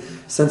have the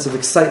sense of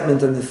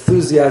excitement and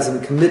enthusiasm,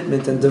 and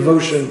commitment and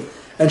devotion,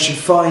 and should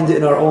find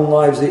in our own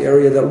lives the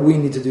area that we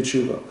need to do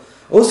tshuva.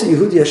 Also,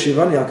 Yehudi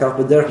Yashivani Akach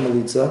B'derech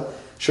Melitza,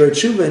 Shari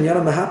Tshuva in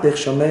Yana Mahapich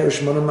Shamei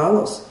Ushmona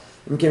Malos.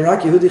 Imkin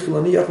Rak Yehudi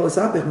Chiloni Yachol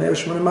Esapich Mei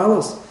Ushmona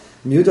Malos.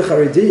 Miuda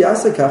Charidi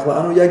Yasekach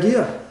La'anu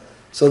Yagia.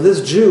 So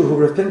this Jew who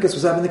Rav Pinkus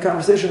was having the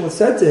conversation with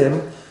said to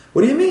him,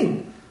 what do you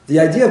mean? The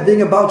idea of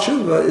being a Baal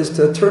Tshuva is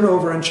to turn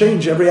over and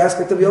change every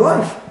aspect of your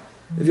life.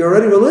 If you're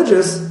already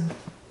religious,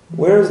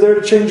 where is there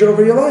to change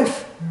over your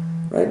life?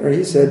 Right? Or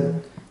he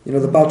said, you know,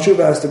 the Baal Tshuva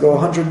has to go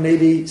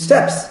 180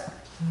 steps.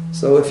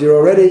 So if you're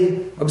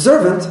already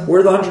observant,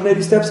 where are the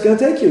 180 steps going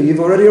to take you? You've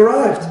already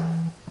arrived.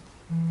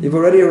 You've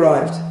already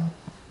arrived.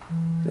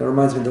 That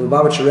reminds me, the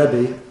Lubavitcher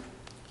Rebbe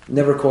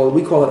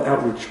we call it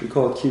outreach, we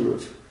call it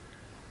kiruv.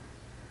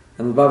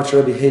 And the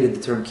Lubavitcher Rebbe hated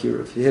the term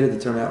kiruv. He hated the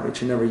term outreach,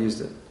 he never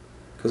used it.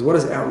 Because what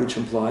does outreach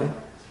imply?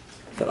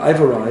 That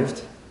I've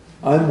arrived,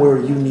 I'm where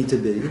you need to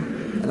be,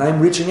 and I'm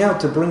reaching out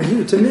to bring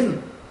you to me.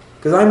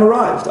 Because I'm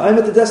arrived, I'm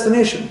at the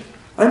destination,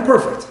 I'm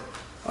perfect,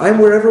 I'm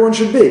where everyone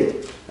should be,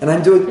 and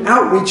I'm doing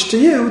outreach to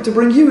you to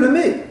bring you to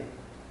me.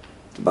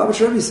 The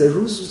Lubavitcher Rebbe said,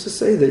 who's to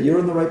say that you're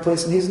in the right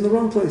place and he's in the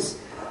wrong place?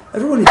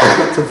 Everyone needs to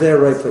get to their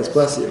right place,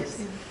 bless you.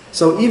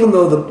 So even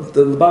though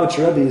the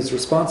Lubavitcher Rebbe is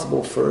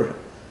responsible for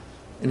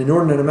an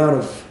inordinate amount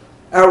of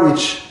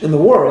outreach in the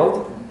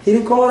world, he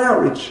didn't call it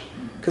outreach.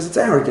 Because it's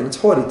arrogant, it's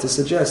haughty to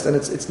suggest, and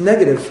it's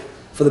negative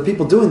for the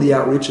people doing the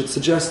outreach. It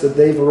suggests that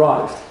they've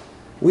arrived.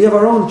 We have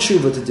our own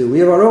tshuva to do. We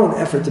have our own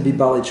effort to be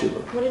Bali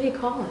tshuva. What did he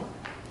call it?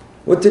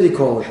 What did he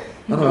call it?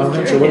 I don't know. I'm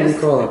not sure. What did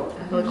he call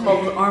it? Well,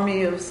 called the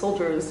army of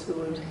soldiers who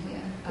would...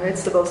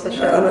 It's the Bos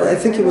Hashem. I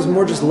think it was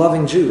more just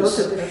loving Jews.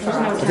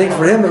 I think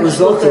for him it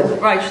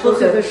resulted... Right,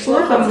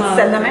 shluchim,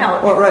 send them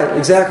out. Well, right,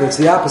 exactly. It's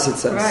the opposite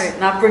sense. Right,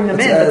 not bring them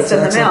in, but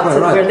send them out to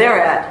where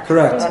they're at.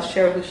 Correct.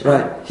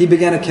 Right. He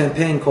began a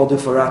campaign called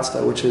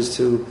Ufaratzta, which is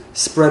to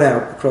spread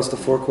out across the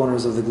four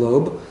corners of the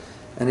globe.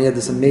 And he had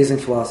this amazing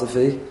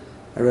philosophy.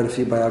 I read a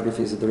few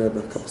biographies of the Rebbe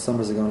a couple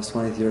summers ago on his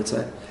 20th year, I'd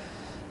say.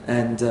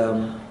 And he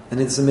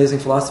had this amazing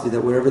philosophy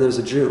that wherever there's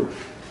a Jew,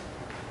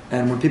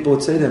 and when people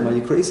would say to him, are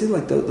you crazy?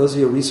 Like, those are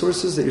your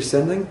resources that you're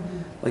sending?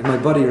 Like my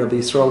buddy, Rabbi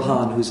Yisrael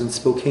Hahn, who's in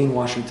Spokane,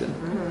 Washington.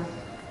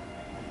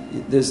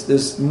 Mm-hmm.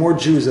 There's more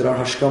Jews at our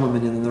Hashkama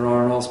Minyan than there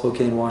are in all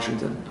Spokane,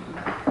 Washington.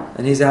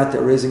 And he's out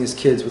there raising his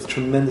kids with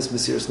tremendous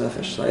Mesiras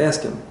Nefesh. So I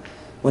asked him,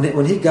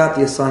 when he got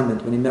the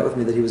assignment, when he met with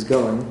me that he was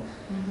going,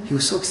 he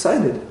was so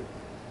excited.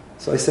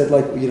 So I said,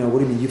 like, you know, what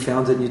do you mean, you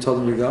found it and you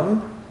told him you're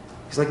going?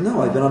 He's like,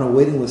 no, I've been on a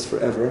waiting list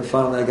forever, and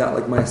finally I got,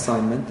 like, my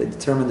assignment. They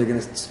determined they're going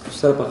to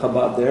set up a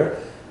Chabad there.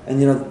 And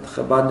you know,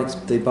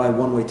 Chabadniks, they buy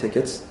one-way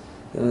tickets.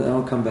 They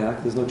don't come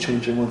back. There's no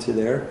changing once you're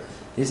there. And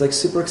he's like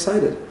super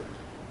excited.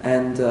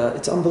 And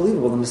it's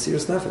unbelievable, the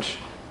Mesiras Nefesh.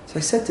 So I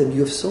said to him,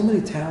 you have so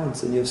many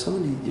talents and you're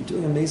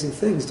doing amazing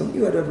things. Don't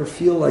you ever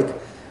feel like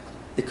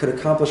it could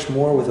accomplish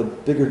more with a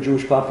bigger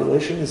Jewish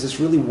population? Is this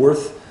really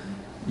worth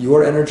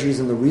your energies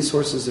and the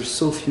resources? There's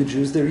so few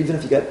Jews there. Even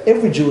if you got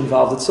every Jew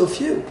involved, it's so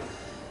few.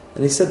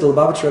 And he said the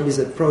Lubavitcher Rebbe's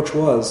approach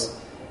was,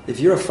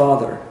 if you're a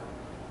father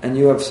and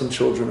you have some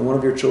children, and one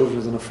of your children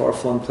is in a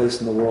far-flung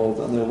place in the world,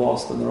 and they're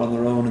lost, and they're on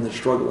their own, and they're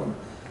struggling,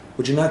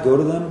 would you not go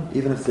to them,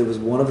 even if there was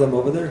one of them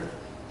over there?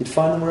 You'd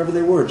find them wherever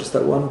they were, just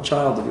that one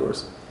child of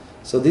yours.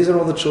 So these are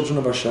all the children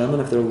of Hashem,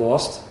 and if they're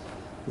lost,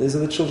 these are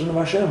the children of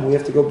Hashem. We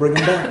have to go bring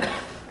them back.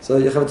 So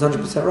Yocheved is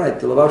 100% right.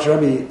 The Lubavitcher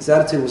Rebbe's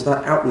attitude was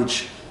not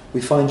outreach.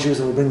 We find Jews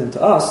and we bring them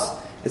to us.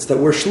 It's that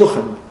we're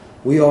shluchim.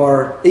 We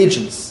are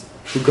agents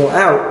who go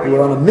out, who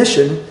are on a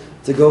mission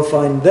to go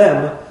find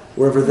them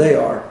wherever they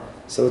are.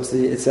 So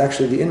it's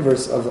actually the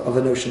inverse of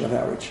the notion of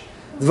outreach.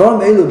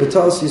 Dvarim elu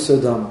b'taos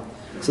yisodam.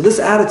 So this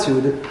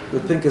attitude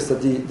with Pinchas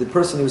that the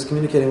person he was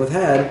communicating with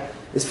had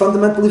is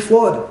fundamentally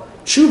flawed.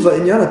 Tshuva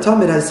in Yana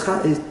Tamid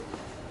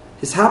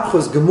his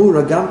hapchos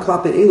gemura gam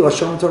klape elu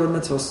hashom Torah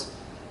mitzvos.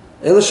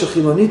 Ela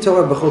shechiloni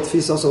Torah b'chol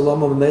tfisas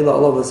olamo b'meila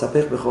olav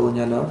l'sapech b'chol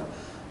inyanav.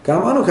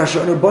 Gam anu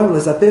kasher anu boim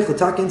l'sapech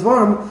l'takin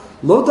dvarim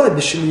lo dai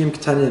b'shimiyim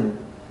k'tanim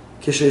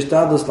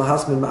k'sheishtadlos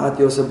lahasmin ma'at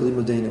yosef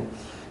b'limudenu.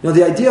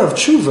 The idea of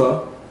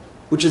tshuva,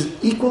 which is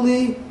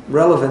equally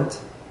relevant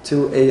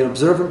to an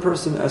observant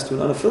person as to an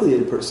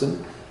unaffiliated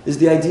person, is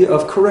the idea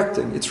of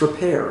correcting. It's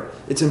repair.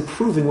 It's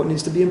improving what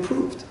needs to be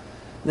improved.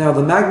 Now,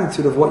 the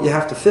magnitude of what you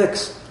have to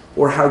fix,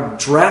 or how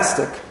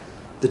drastic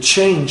the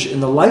change in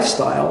the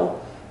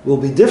lifestyle will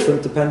be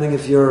different depending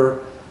if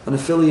you're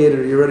unaffiliated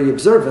or you're already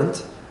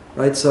observant,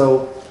 right?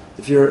 So,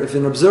 if you're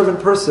an observant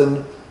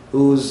person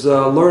who's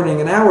learning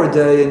an hour a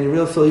day and you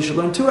really feel you should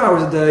learn 2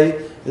 hours a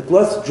day, it's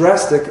less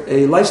drastic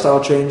a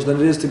lifestyle change than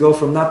it is to go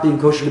from not being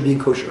kosher to being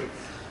kosher,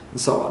 and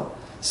so on.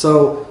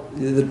 So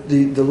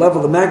the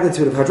level, the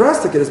magnitude of how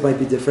drastic it is might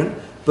be different,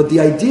 but the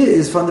idea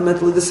is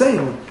fundamentally the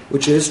same,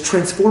 which is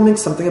transforming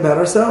something about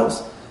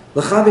ourselves.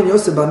 L'chavin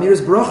Yosef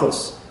b'amiris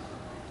brachos.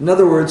 In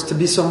other words, to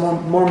be so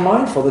more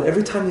mindful that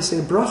every time you say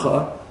a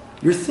bracha,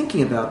 you're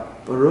thinking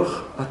about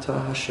Baruch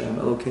Atah Hashem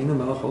Elokeinu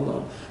Melech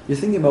Olam. You're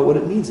thinking about what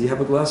it means. You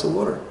have a glass of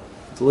water,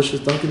 delicious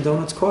Dunkin'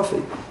 Donuts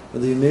coffee, or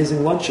the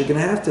amazing lunch you're going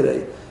to have today.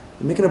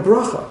 You're making a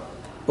bracha.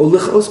 O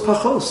lichos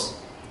pachos,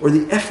 or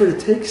the effort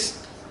it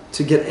takes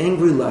to get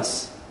angry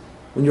less.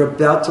 When you're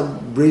about to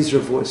raise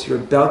your voice, you're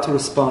about to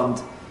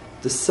respond,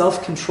 the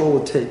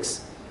self-control it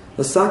takes.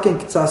 Lasakin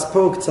k'tzas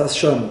po k'tzas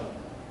sham,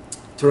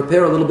 to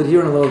repair a little bit here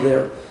and a little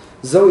there.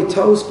 Zoe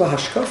tos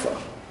bahashkafa,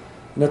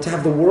 to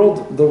have the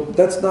world,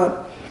 that's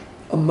not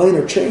a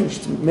minor change,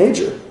 it's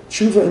major.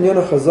 Tshuva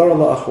inyana chazara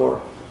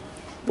la'achor.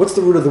 What's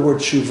the root of the word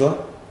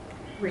tshuva?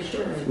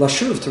 Return.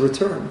 Lashuv, to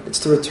return. It's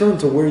to return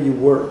to where you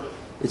were.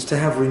 It's to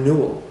have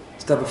renewal.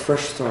 It's to have a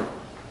fresh start.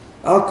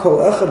 Al kol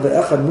echad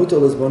ve'echad muto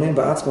lezbonin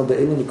ba'atzma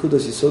be'elu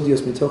nekudos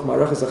yisodios mitoch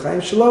ma'arachas ha'chaim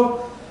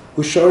shelo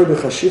u'shari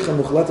b'chashicha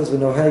muchletas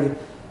v'noheg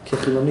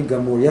kechiloni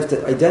gamur. You have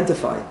to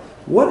identify,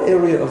 what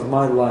area of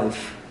my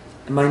life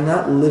am I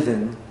not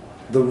living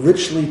the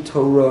richly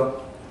Torah,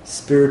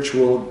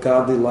 spiritual,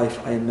 godly life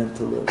I am meant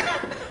to live?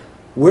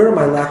 Where am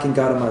I lacking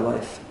God in my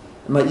life?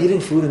 Am I eating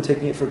food and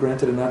taking it for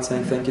granted and not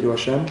saying thank you to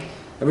Hashem?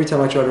 Every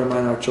time I try to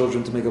remind our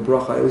children to make a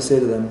bracha, I always say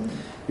to them,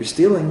 you're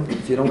stealing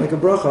if you don't make a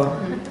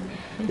bracha.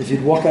 If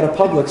you'd walk out of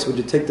Publix, would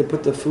you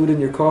put the food in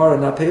your car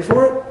and not pay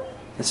for it?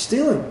 That's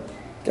stealing.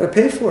 You've got to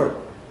pay for it.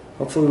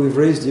 Hopefully we've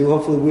raised you,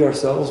 hopefully we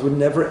ourselves would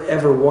never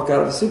ever walk out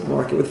of the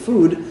supermarket with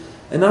food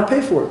and not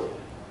pay for it.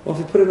 Well,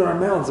 if we put it in our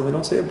mouths and we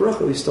don't say a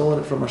bracha, we've stolen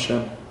it from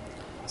Hashem.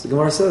 So the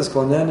Gemara says,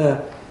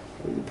 the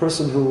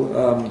person who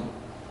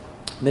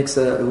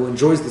who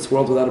enjoys this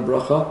world without a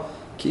bracha,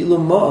 ki'ilu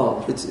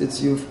ma'al.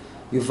 It's you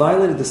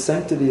violated the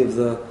sanctity of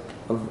the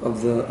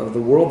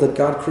world that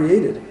God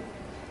created.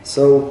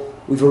 So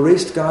we've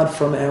erased God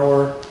from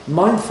our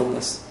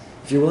mindfulness.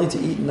 If you're willing to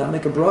eat and not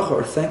make a bracha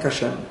or thank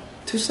Hashem,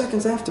 2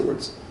 seconds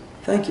afterwards,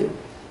 thank you.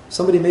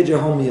 Somebody made you a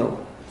home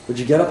meal. Would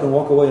you get up and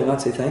walk away and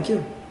not say thank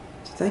you?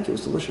 Say thank you, it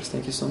was delicious,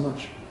 thank you so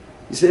much.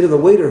 You say to the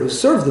waiter who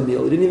served the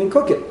meal, he didn't even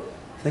cook it,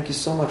 thank you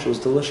so much, it was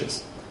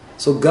delicious.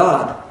 So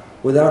God,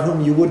 without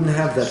whom you wouldn't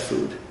have that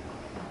food,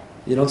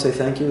 you don't say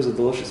thank you, it was a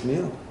delicious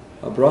meal.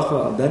 A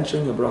bracha, a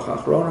benching, a bracha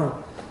achrona,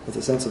 with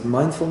a sense of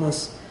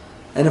mindfulness.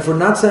 And if we're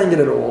not saying it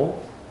at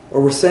all,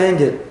 or we're saying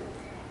it,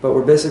 but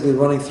we're basically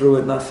running through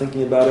it, not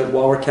thinking about it,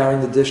 while we're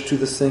carrying the dish to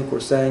the sink,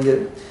 we're saying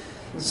it.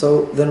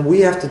 So then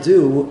we have to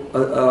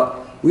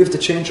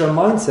change our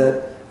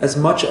mindset as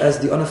much as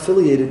the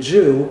unaffiliated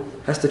Jew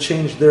has to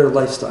change their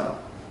lifestyle.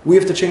 We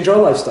have to change our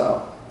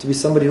lifestyle to be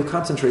somebody who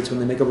concentrates when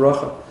they make a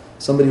bracha,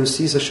 somebody who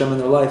sees Hashem in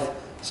their life,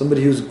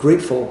 somebody who's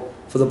grateful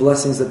for the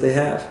blessings that they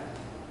have.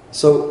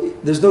 So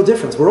there's no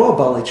difference. We're all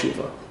Balei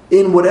Tshuva.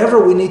 In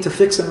whatever we need to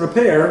fix and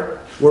repair,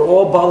 we're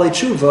all Balei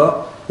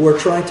Tshuva who are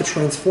trying to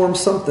transform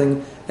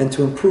something and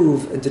to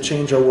improve and to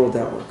change our world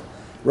outlook.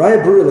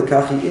 Raya Buri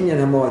Lekachi Inyan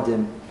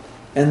HaMoadim.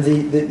 And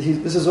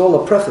this is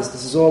all a preface,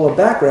 this is all a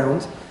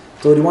background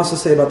to what he wants to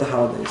say about the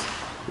holidays.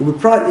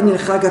 Ubiprat Inyan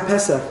Chag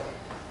HaPesach,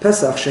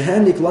 Pesach,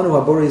 Shehan Niklanu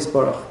HaBorei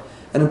Yisbarach.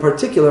 And in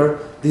particular,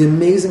 the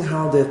amazing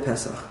holiday of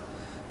Pesach.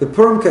 The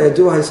Purim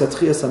Kayadua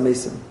HaYisatchias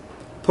HaMesim.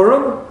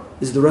 Purim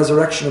is the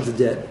resurrection of the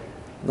dead.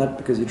 Not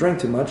because you drank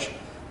too much,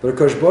 but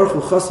because Baruch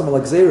Hu Chasam Al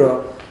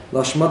Gzeira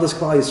Lashmadas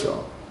Klal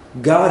Yisrael.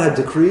 God had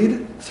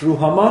decreed through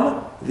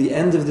Haman the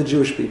end of the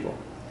Jewish people.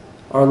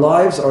 Our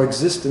lives, our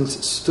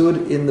existence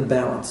stood in the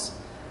balance.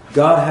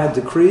 God had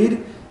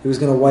decreed He was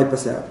going to wipe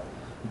us out.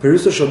 And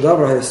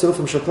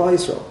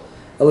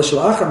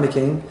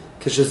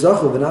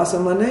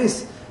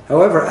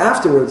However,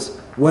 afterwards,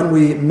 when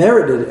we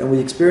merited and we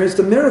experienced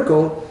a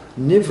miracle,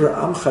 nivra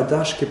am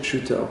chadash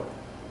kipshuto,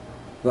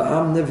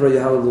 va'am nivra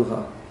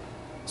yahaluha.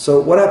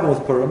 So what happened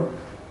with Purim?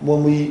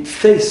 When we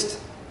faced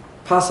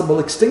possible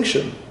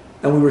extinction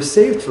and we were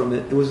saved from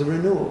it, it was a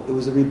renewal, it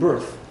was a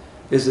rebirth.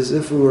 It's as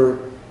if we were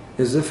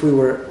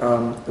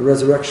a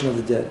resurrection of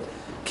the dead.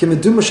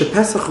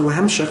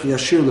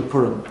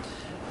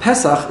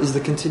 Pesach is the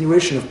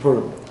continuation of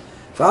Purim.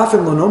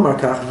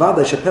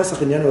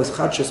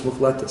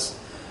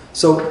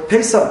 So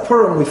Pesach,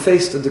 Purim, we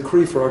faced a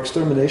decree for our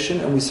extermination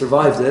and we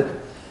survived it.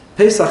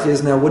 Pesach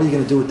is now, what are you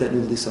going to do with that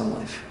new lease on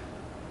life?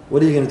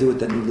 What are you going to do with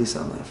that new lease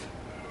on life?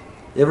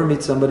 You ever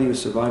meet somebody who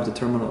survived a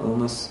terminal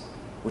illness,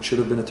 what should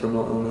have been a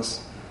terminal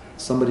illness?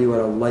 Somebody who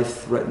had a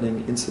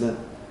life-threatening incident.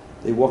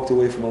 They walked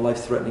away from a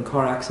life-threatening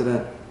car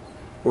accident,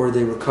 or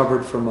they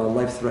recovered from a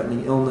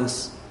life-threatening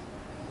illness.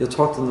 You'll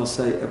talk to them, they'll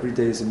say, every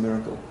day is a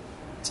miracle.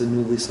 It's a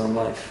new lease on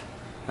life.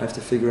 I have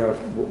to figure out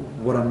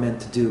what I'm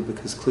meant to do,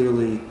 because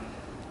clearly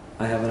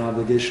I have an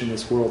obligation in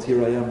this world.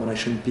 Here I am when I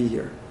shouldn't be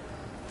here.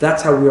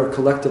 That's how we are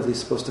collectively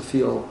supposed to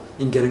feel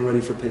in getting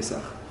ready for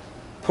Pesach.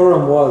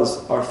 Purim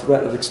was our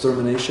threat of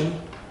extermination.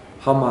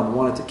 Haman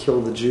wanted to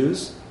kill the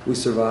Jews. We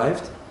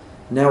survived.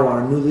 Now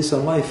our new lease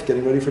on life,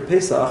 getting ready for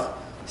Pesach,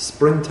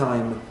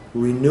 springtime,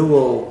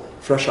 renewal,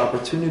 fresh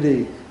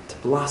opportunity to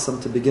blossom,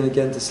 to begin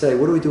again, to say,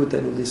 what do we do with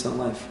that new lease on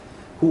life?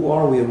 Who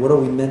are we and what are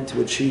we meant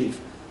to achieve?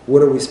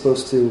 What are we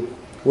supposed to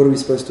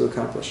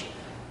accomplish?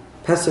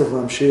 Pesach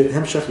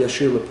hemshach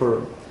yashir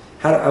lePurim.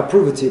 I'll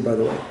prove it to you, by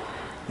the way.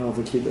 I don't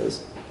think he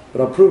does.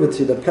 But I'll prove it to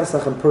you that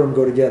Pesach and Purim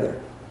go together.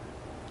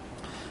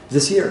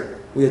 This year,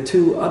 we had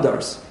 2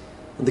 Adars.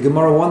 And the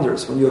Gemara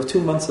wonders, when you have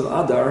 2 months of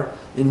Adar,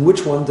 in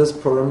which one does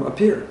Purim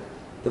appear?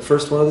 The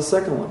first one or the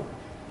second one?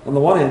 On the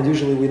one hand,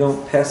 usually we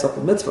don't pass up a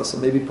mitzvah, so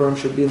maybe Purim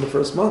should be in the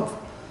first month.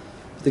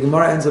 But the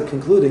Gemara ends up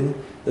concluding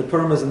that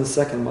Purim is in the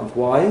second month.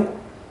 Why?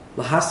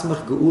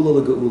 Lahasmach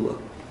ge'ula le'ge'ula.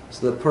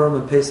 So that Purim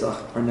and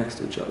Pesach are next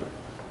to each other.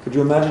 Could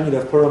you imagine you'd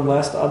have Purim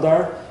last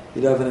Adar,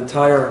 you'd have an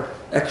entire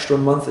extra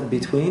month in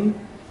between?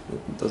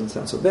 It doesn't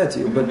sound so bad to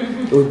you, but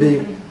it'd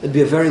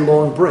be a very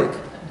long break.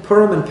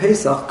 Purim and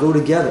Pesach go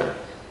together.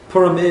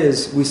 Purim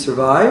is, we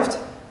survived.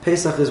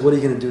 Pesach is, what are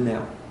you going to do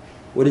now?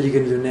 What are you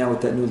going to do now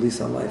with that new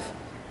lease on life?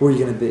 Who are you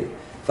going to be?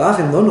 Lo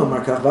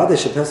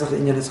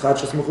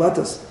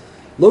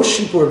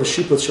shipur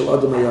v'shiput shel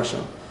adam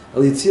hayasham.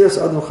 El yitziras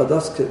adam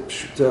chadas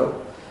k'pshuto.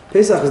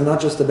 Pesach is not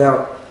just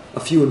about a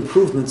few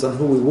improvements on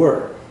who we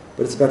were,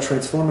 but it's about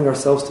transforming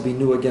ourselves to be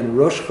new again.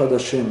 Rosh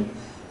Chadashim.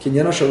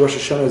 Kinyana shel Rosh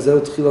Hashanah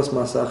zeh tchilas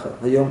ma'asacha.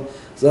 Hayom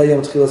zeh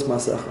hayom tchilas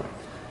ma'asacha.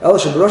 El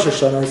shel Rosh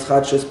Hashanah is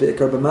chadshus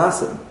be'ikar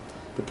b'masim.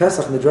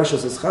 Pesach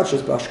midrashas is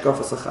chadshus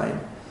b'ashkafas hachayim.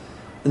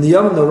 In the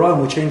Yom Noraim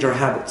we change our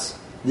habits,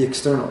 the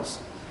externals.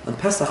 On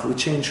Pesach we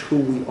change who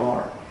we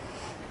are.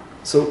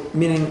 So,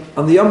 meaning,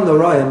 on the Yom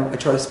Noraim I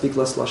try to speak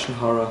less Lashon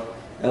Hara.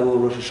 Elul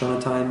Rosh Hashanah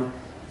time,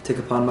 I take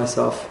upon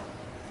myself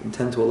from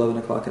 10 to 11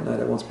 o'clock at night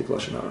I won't speak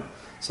Lashon Hara.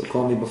 So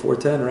call me before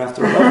 10 or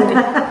after 11,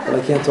 but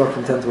I can't talk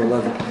from 10 to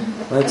 11.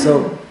 Right?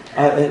 So,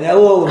 in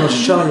Elul,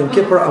 Rosh Hashanah, Yom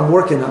Kippur, I'm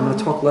working. I'm going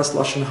to talk less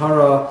Lashon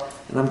Hara,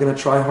 and I'm going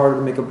to try harder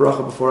to make a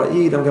bracha before I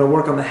eat. I'm going to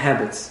work on the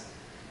habits.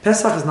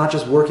 Pesach is not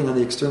just working on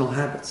the external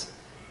habits.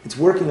 It's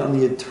working on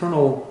the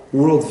internal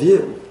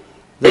worldview.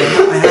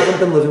 That I haven't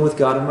been living with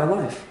God in my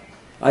life.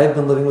 I have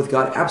been living with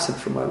God absent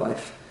from my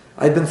life.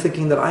 I've been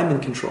thinking that I'm in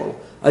control.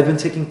 I've been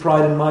taking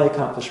pride in my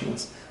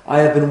accomplishments. I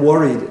have been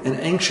worried and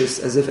anxious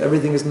as if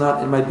everything is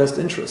not in my best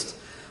interest.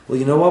 Well,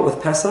 you know what?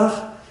 With Pesach,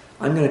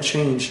 I'm going to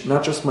change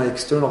not just my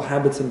external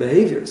habits and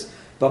behaviors,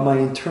 but my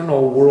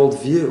internal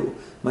worldview,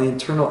 my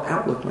internal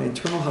outlook, my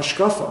internal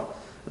hashkafa.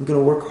 I'm going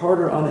to work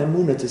harder on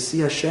emunah to see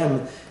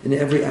Hashem in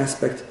every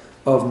aspect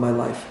of my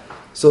life.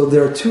 So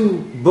there are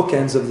 2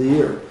 bookends of the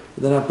year.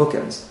 They're not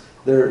bookends.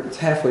 They're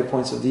halfway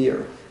points of the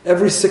year.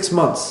 Every 6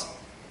 months,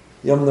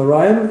 Yom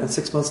Noraim, and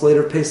 6 months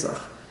later, Pesach.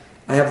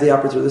 I have the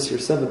opportunity this year,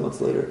 7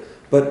 months later.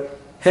 But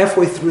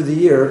halfway through the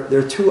year, there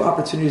are 2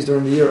 opportunities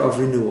during the year of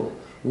renewal.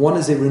 One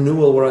is a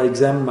renewal where I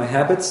examine my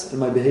habits and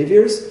my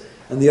behaviors,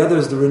 and the other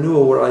is the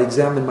renewal where I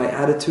examine my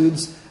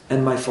attitudes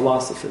and my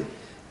philosophy.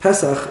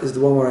 Pesach is the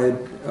one where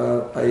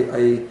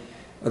I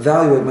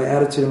evaluate my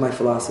attitude and my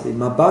philosophy.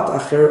 Mabat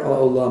acher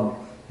al olam,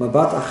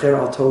 mabat acher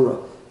al Torah,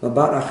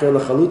 mabat acher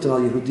lechalutin al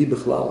Yehudi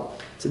bichlal.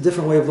 It's a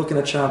different way of looking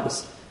at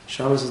Shabbos.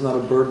 Shabbos is not a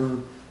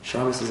burden.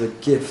 Shabbos is a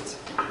gift.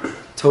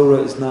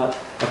 Torah is not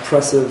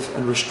oppressive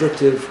and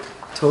restrictive.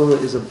 Torah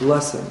is a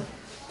blessing.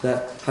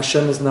 That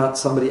Hashem is not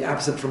somebody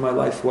absent from my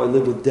life who I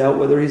live with doubt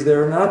whether He's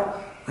there or not.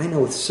 I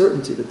know with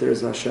certainty that there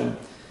is Hashem.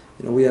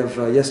 You know, we have,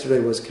 yesterday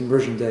was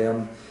conversion day.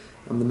 I'm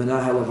the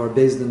menahel of our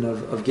Beis Din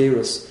of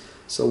Geirus.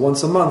 So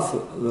once a month,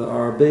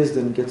 our Beis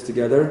Din gets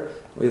together.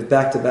 We have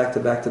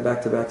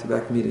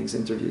back-to-back meetings,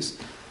 interviews.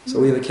 So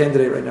we have a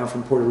candidate right now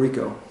from Puerto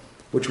Rico,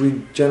 which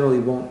we generally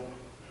won't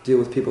deal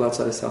with people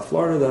outside of South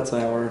Florida. That's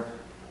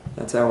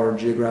our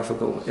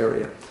geographical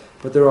area.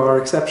 But there are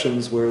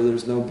exceptions where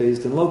there's no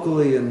Beis Din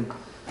locally, and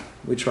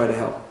we try to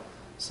help.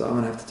 So I'm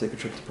going to have to take a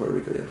trip to Puerto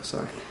Rico. Yeah,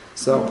 sorry.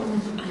 So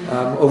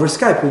over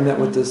Skype, we met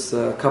with this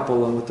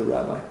couple and with the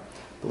rabbi.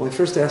 But when we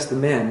first asked the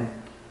man,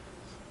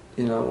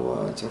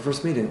 it's our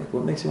first meeting, like,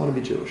 what makes you want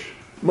to be Jewish?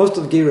 Most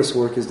of Geirus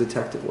work is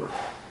detective work.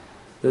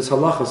 There's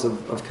halachas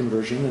of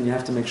conversion, and you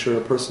have to make sure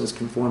a person is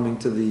conforming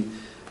to the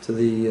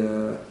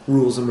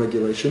rules and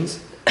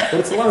regulations. But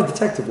it's a lot of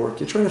detective work.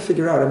 You're trying to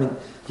figure out,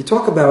 you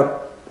talk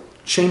about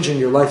changing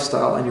your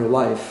lifestyle and your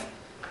life.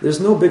 There's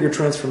no bigger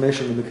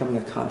transformation than becoming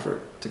a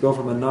convert. To go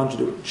from a non-Jew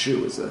to a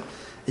Jew is an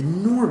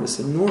enormous,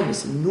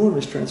 enormous,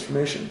 enormous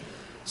transformation.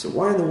 So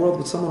why in the world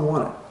would someone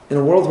want it? In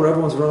a world where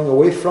everyone's running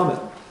away from it,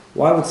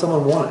 why would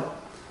someone want it?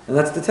 And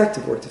that's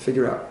detective work to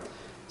figure out.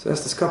 So I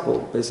asked this couple,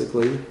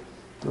 basically,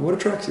 what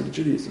attracts you to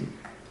Judaism?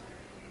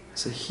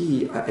 So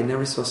I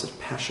never saw such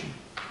passion.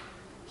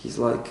 He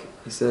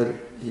said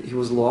he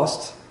was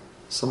lost.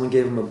 Someone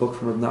gave him a book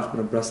from Rav Nachman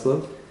of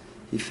Breslov.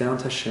 He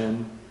found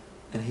Hashem,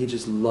 and he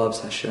just loves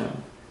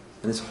Hashem.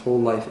 And his whole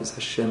life is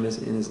Hashem is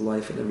in his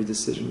life, and every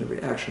decision, every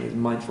action, his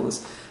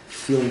mindfulness,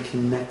 feeling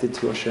connected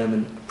to Hashem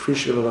and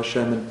appreciative of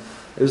Hashem. And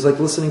it was like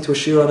listening to a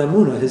shir on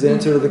Emunah. His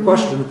answer to the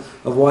question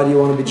of why do you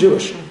want to be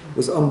Jewish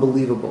was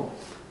unbelievable.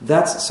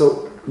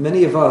 So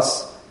many of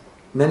us,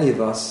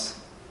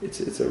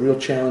 it's a real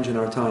challenge in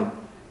our time.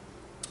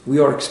 We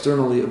are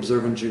externally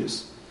observant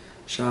Jews.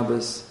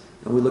 Shabbos,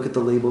 and we look at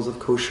the labels of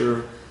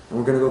kosher, and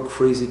we're going to go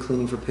crazy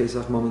cleaning for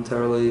Pesach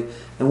momentarily,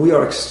 and we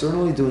are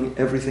externally doing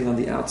everything on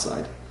the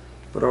outside.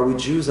 But are we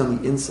Jews on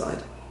the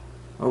inside?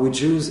 Are we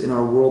Jews in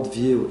our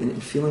worldview, in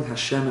feeling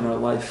Hashem in our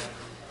life,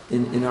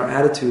 in our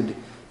attitude?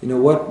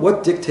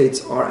 What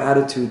dictates our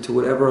attitude to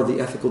whatever are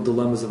the ethical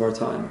dilemmas of our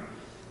time?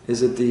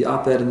 Is it the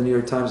op-ed in the New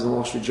York Times and the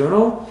Wall Street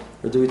Journal?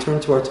 Or do we turn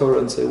to our Torah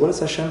and say, what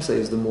does Hashem say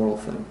is the moral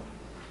thing?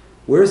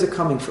 Where is it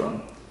coming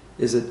from?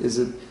 Is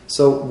it?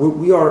 So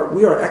we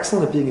are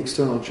excellent at being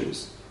external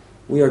Jews.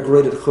 We are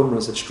great at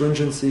chumras, at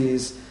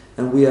stringencies,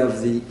 and we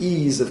have the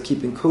ease of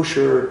keeping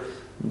kosher,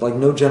 like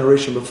no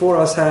generation before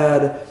us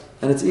had.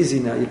 And it's easy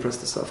now. You press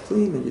the self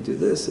clean, and you do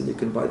this, and you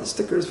can buy the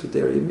stickers for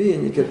Dairy and Me,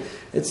 and you can.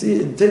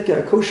 Take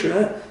care of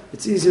kosher.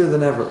 It's easier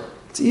than ever.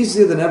 It's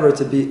easier than ever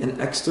to be an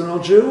external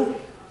Jew.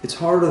 It's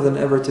harder than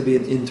ever to be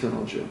an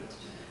internal Jew.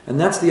 And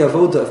that's the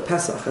avoda of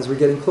Pesach. As we're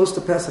getting close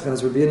to Pesach and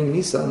as we're beginning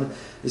Nisan,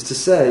 is to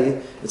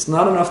say, it's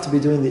not enough to be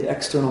doing the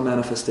external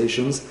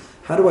manifestations.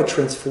 How do I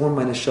transform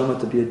my neshama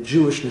to be a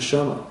Jewish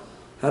neshama?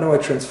 How do I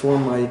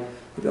transform maybe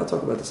I'll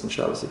talk about this on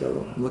Shabbos.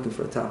 I'm looking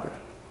for a topic.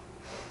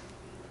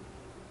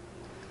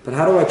 But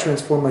how do I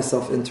transform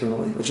myself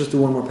internally? Let's just do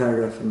one more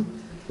paragraph and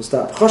we'll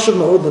stop.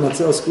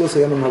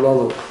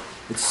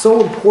 It's so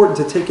important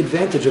to take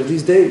advantage of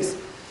these days.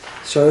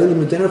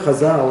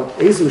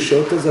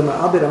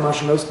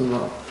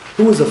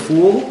 Who is a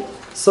fool?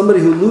 Somebody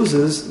who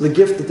loses the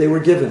gift that they were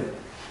given.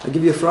 I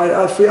give you a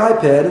free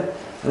iPad,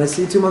 and I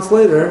see 2 months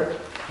later,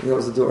 and that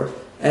was the door,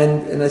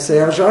 and I say,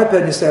 how's your iPad?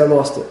 And you say, I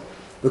lost it.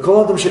 And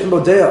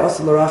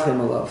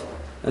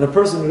a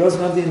person who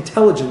doesn't have the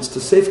intelligence to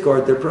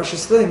safeguard their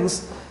precious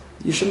things,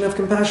 you shouldn't have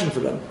compassion for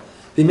them.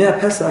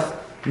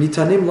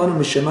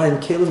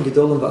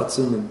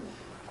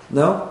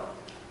 No?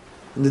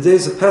 In the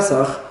days of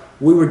Pesach,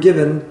 we were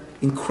given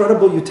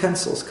incredible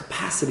utensils,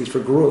 capacities for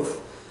growth.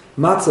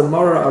 Matzah,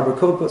 Mara,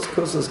 Arbakopos,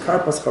 Kosas,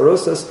 Karpas,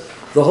 Charosas.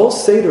 The whole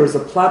Seder is a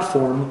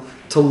platform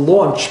to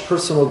launch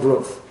personal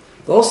growth.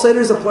 The whole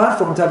Seder is a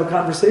platform to have a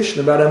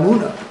conversation about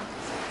Emunah.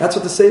 That's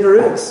what the Seder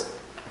is.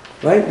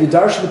 Right?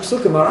 Yudarshan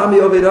Psukim,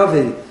 Arami Oved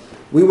Avi.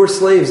 We were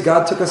slaves,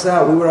 God took us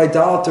out. We were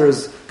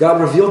idolaters,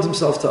 God revealed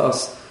Himself to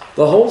us.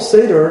 The whole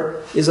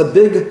Seder is a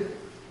big,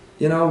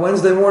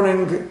 Wednesday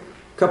morning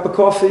cup of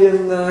coffee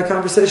and a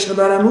conversation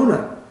about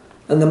Emunah.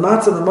 And the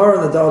matzah, and the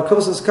Mara, and the Daled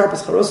Kosas,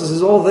 Karpas, Charosas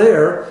is all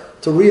there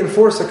to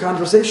reinforce a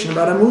conversation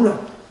about Emunah.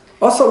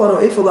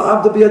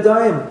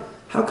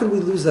 How could we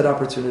lose that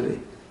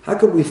opportunity? How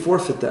could we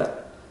forfeit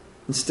that?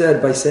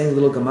 Instead, by saying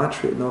little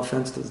gematria, no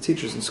offense to the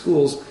teachers in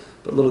schools,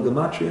 but little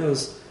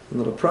gematrias, and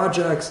little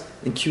projects,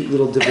 and cute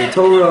little divrei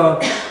Torah,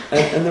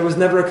 and there was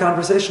never a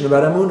conversation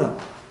about Emunah.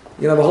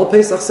 You can have a whole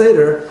Pesach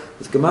Seder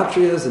with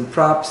gematrias and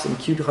props and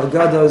cute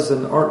haggadahs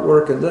and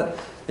artwork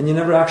and you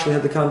never actually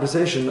had the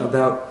conversation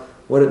about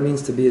what it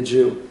means to be a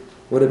Jew,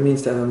 what it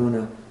means to have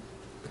Emunah.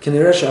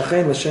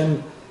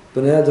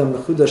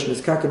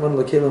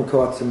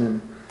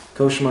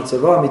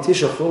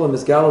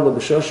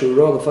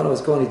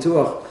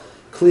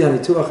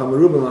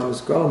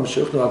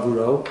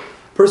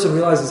 Person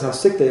realizes how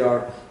sick they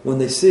are when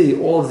they see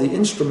all of the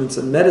instruments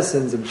and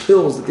medicines and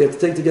pills that they have to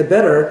take to get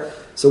better.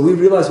 So we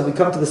realize when we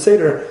come to the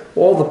Seder,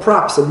 all the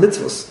props and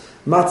mitzvahs,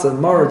 matzah,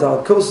 maror,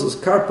 daled kosas,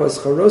 karpas,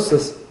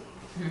 charosas,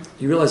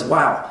 you realize,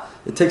 wow,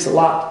 it takes a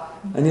lot.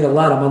 I need a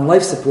lot. I'm on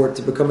life support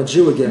to become a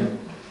Jew again.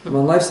 To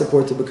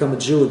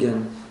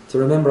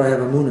remember I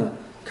have Emunah.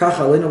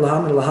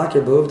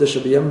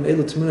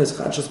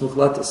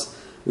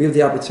 We have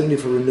the opportunity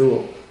for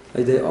renewal.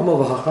 And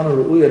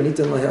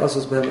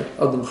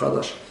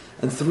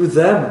through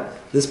them,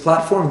 this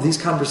platform, these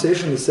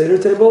conversations, the Seder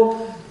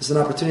table, is an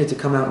opportunity to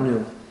come out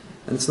new.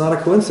 And it's not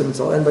a coincidence,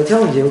 I'll end by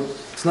telling you,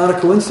 it's not a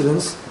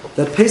coincidence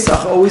that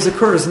Pesach always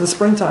occurs in the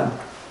springtime.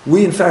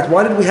 We, in fact,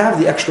 why did we have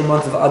the extra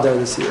month of Adar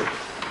this year?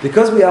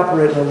 Because we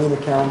operate in a lunar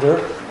calendar,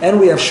 and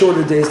we have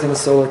shorter days than a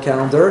solar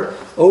calendar,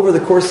 over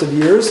the course of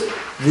years,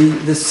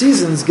 the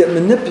seasons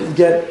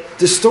get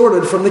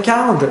distorted from the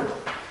calendar.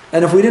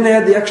 And if we didn't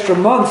add the extra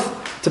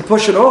month to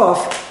push it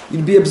off,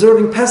 you'd be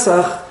observing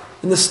Pesach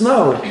in the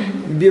snow.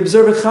 You'd be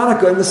observing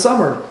Hanukkah in the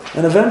summer.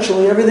 And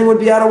eventually everything would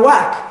be out of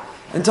whack.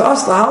 And to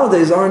us, the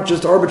holidays aren't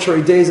just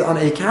arbitrary days on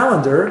a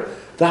calendar.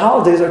 The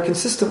holidays are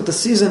consistent with the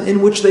season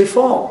in which they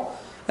fall.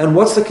 And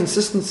what's the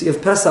consistency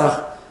of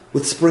Pesach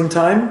with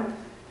springtime?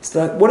 It's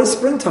that, what is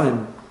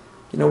springtime?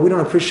 We don't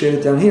appreciate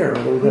it down here,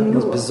 although we have the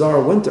most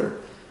bizarre winter.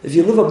 If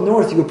you live up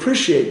north, you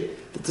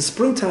appreciate that the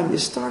springtime, you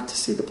start to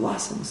see the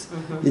blossoms.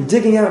 Mm-hmm. You're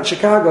digging out in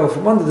Chicago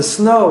from under the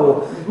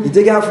snow. Mm-hmm. You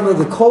dig out from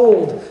under the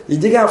cold. You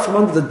dig out from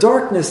under the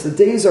darkness. The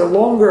days are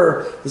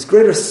longer. There's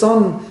greater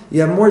sun.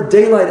 You have more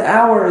daylight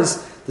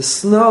hours. The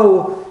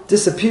snow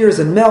disappears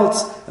and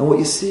melts. And what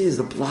you see is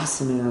the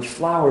blossoming of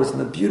flowers and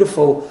the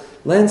beautiful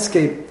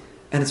landscape.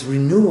 And it's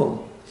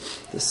renewal.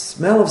 The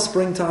smell of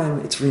springtime,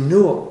 it's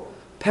renewal.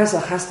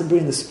 Pesach has to be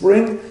in the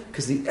spring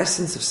because the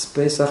essence of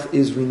Pesach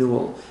is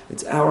renewal.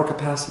 It's our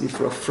capacity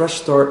for a fresh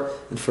start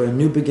and for a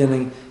new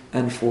beginning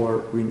and for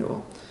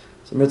renewal.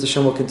 So Mirta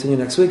Hashem will continue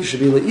next week. It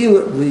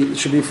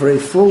should be for a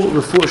full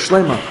refuah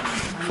shlema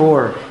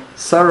for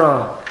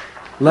Sarah,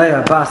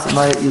 Leah, Bas,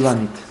 Maya,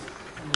 Ilanit.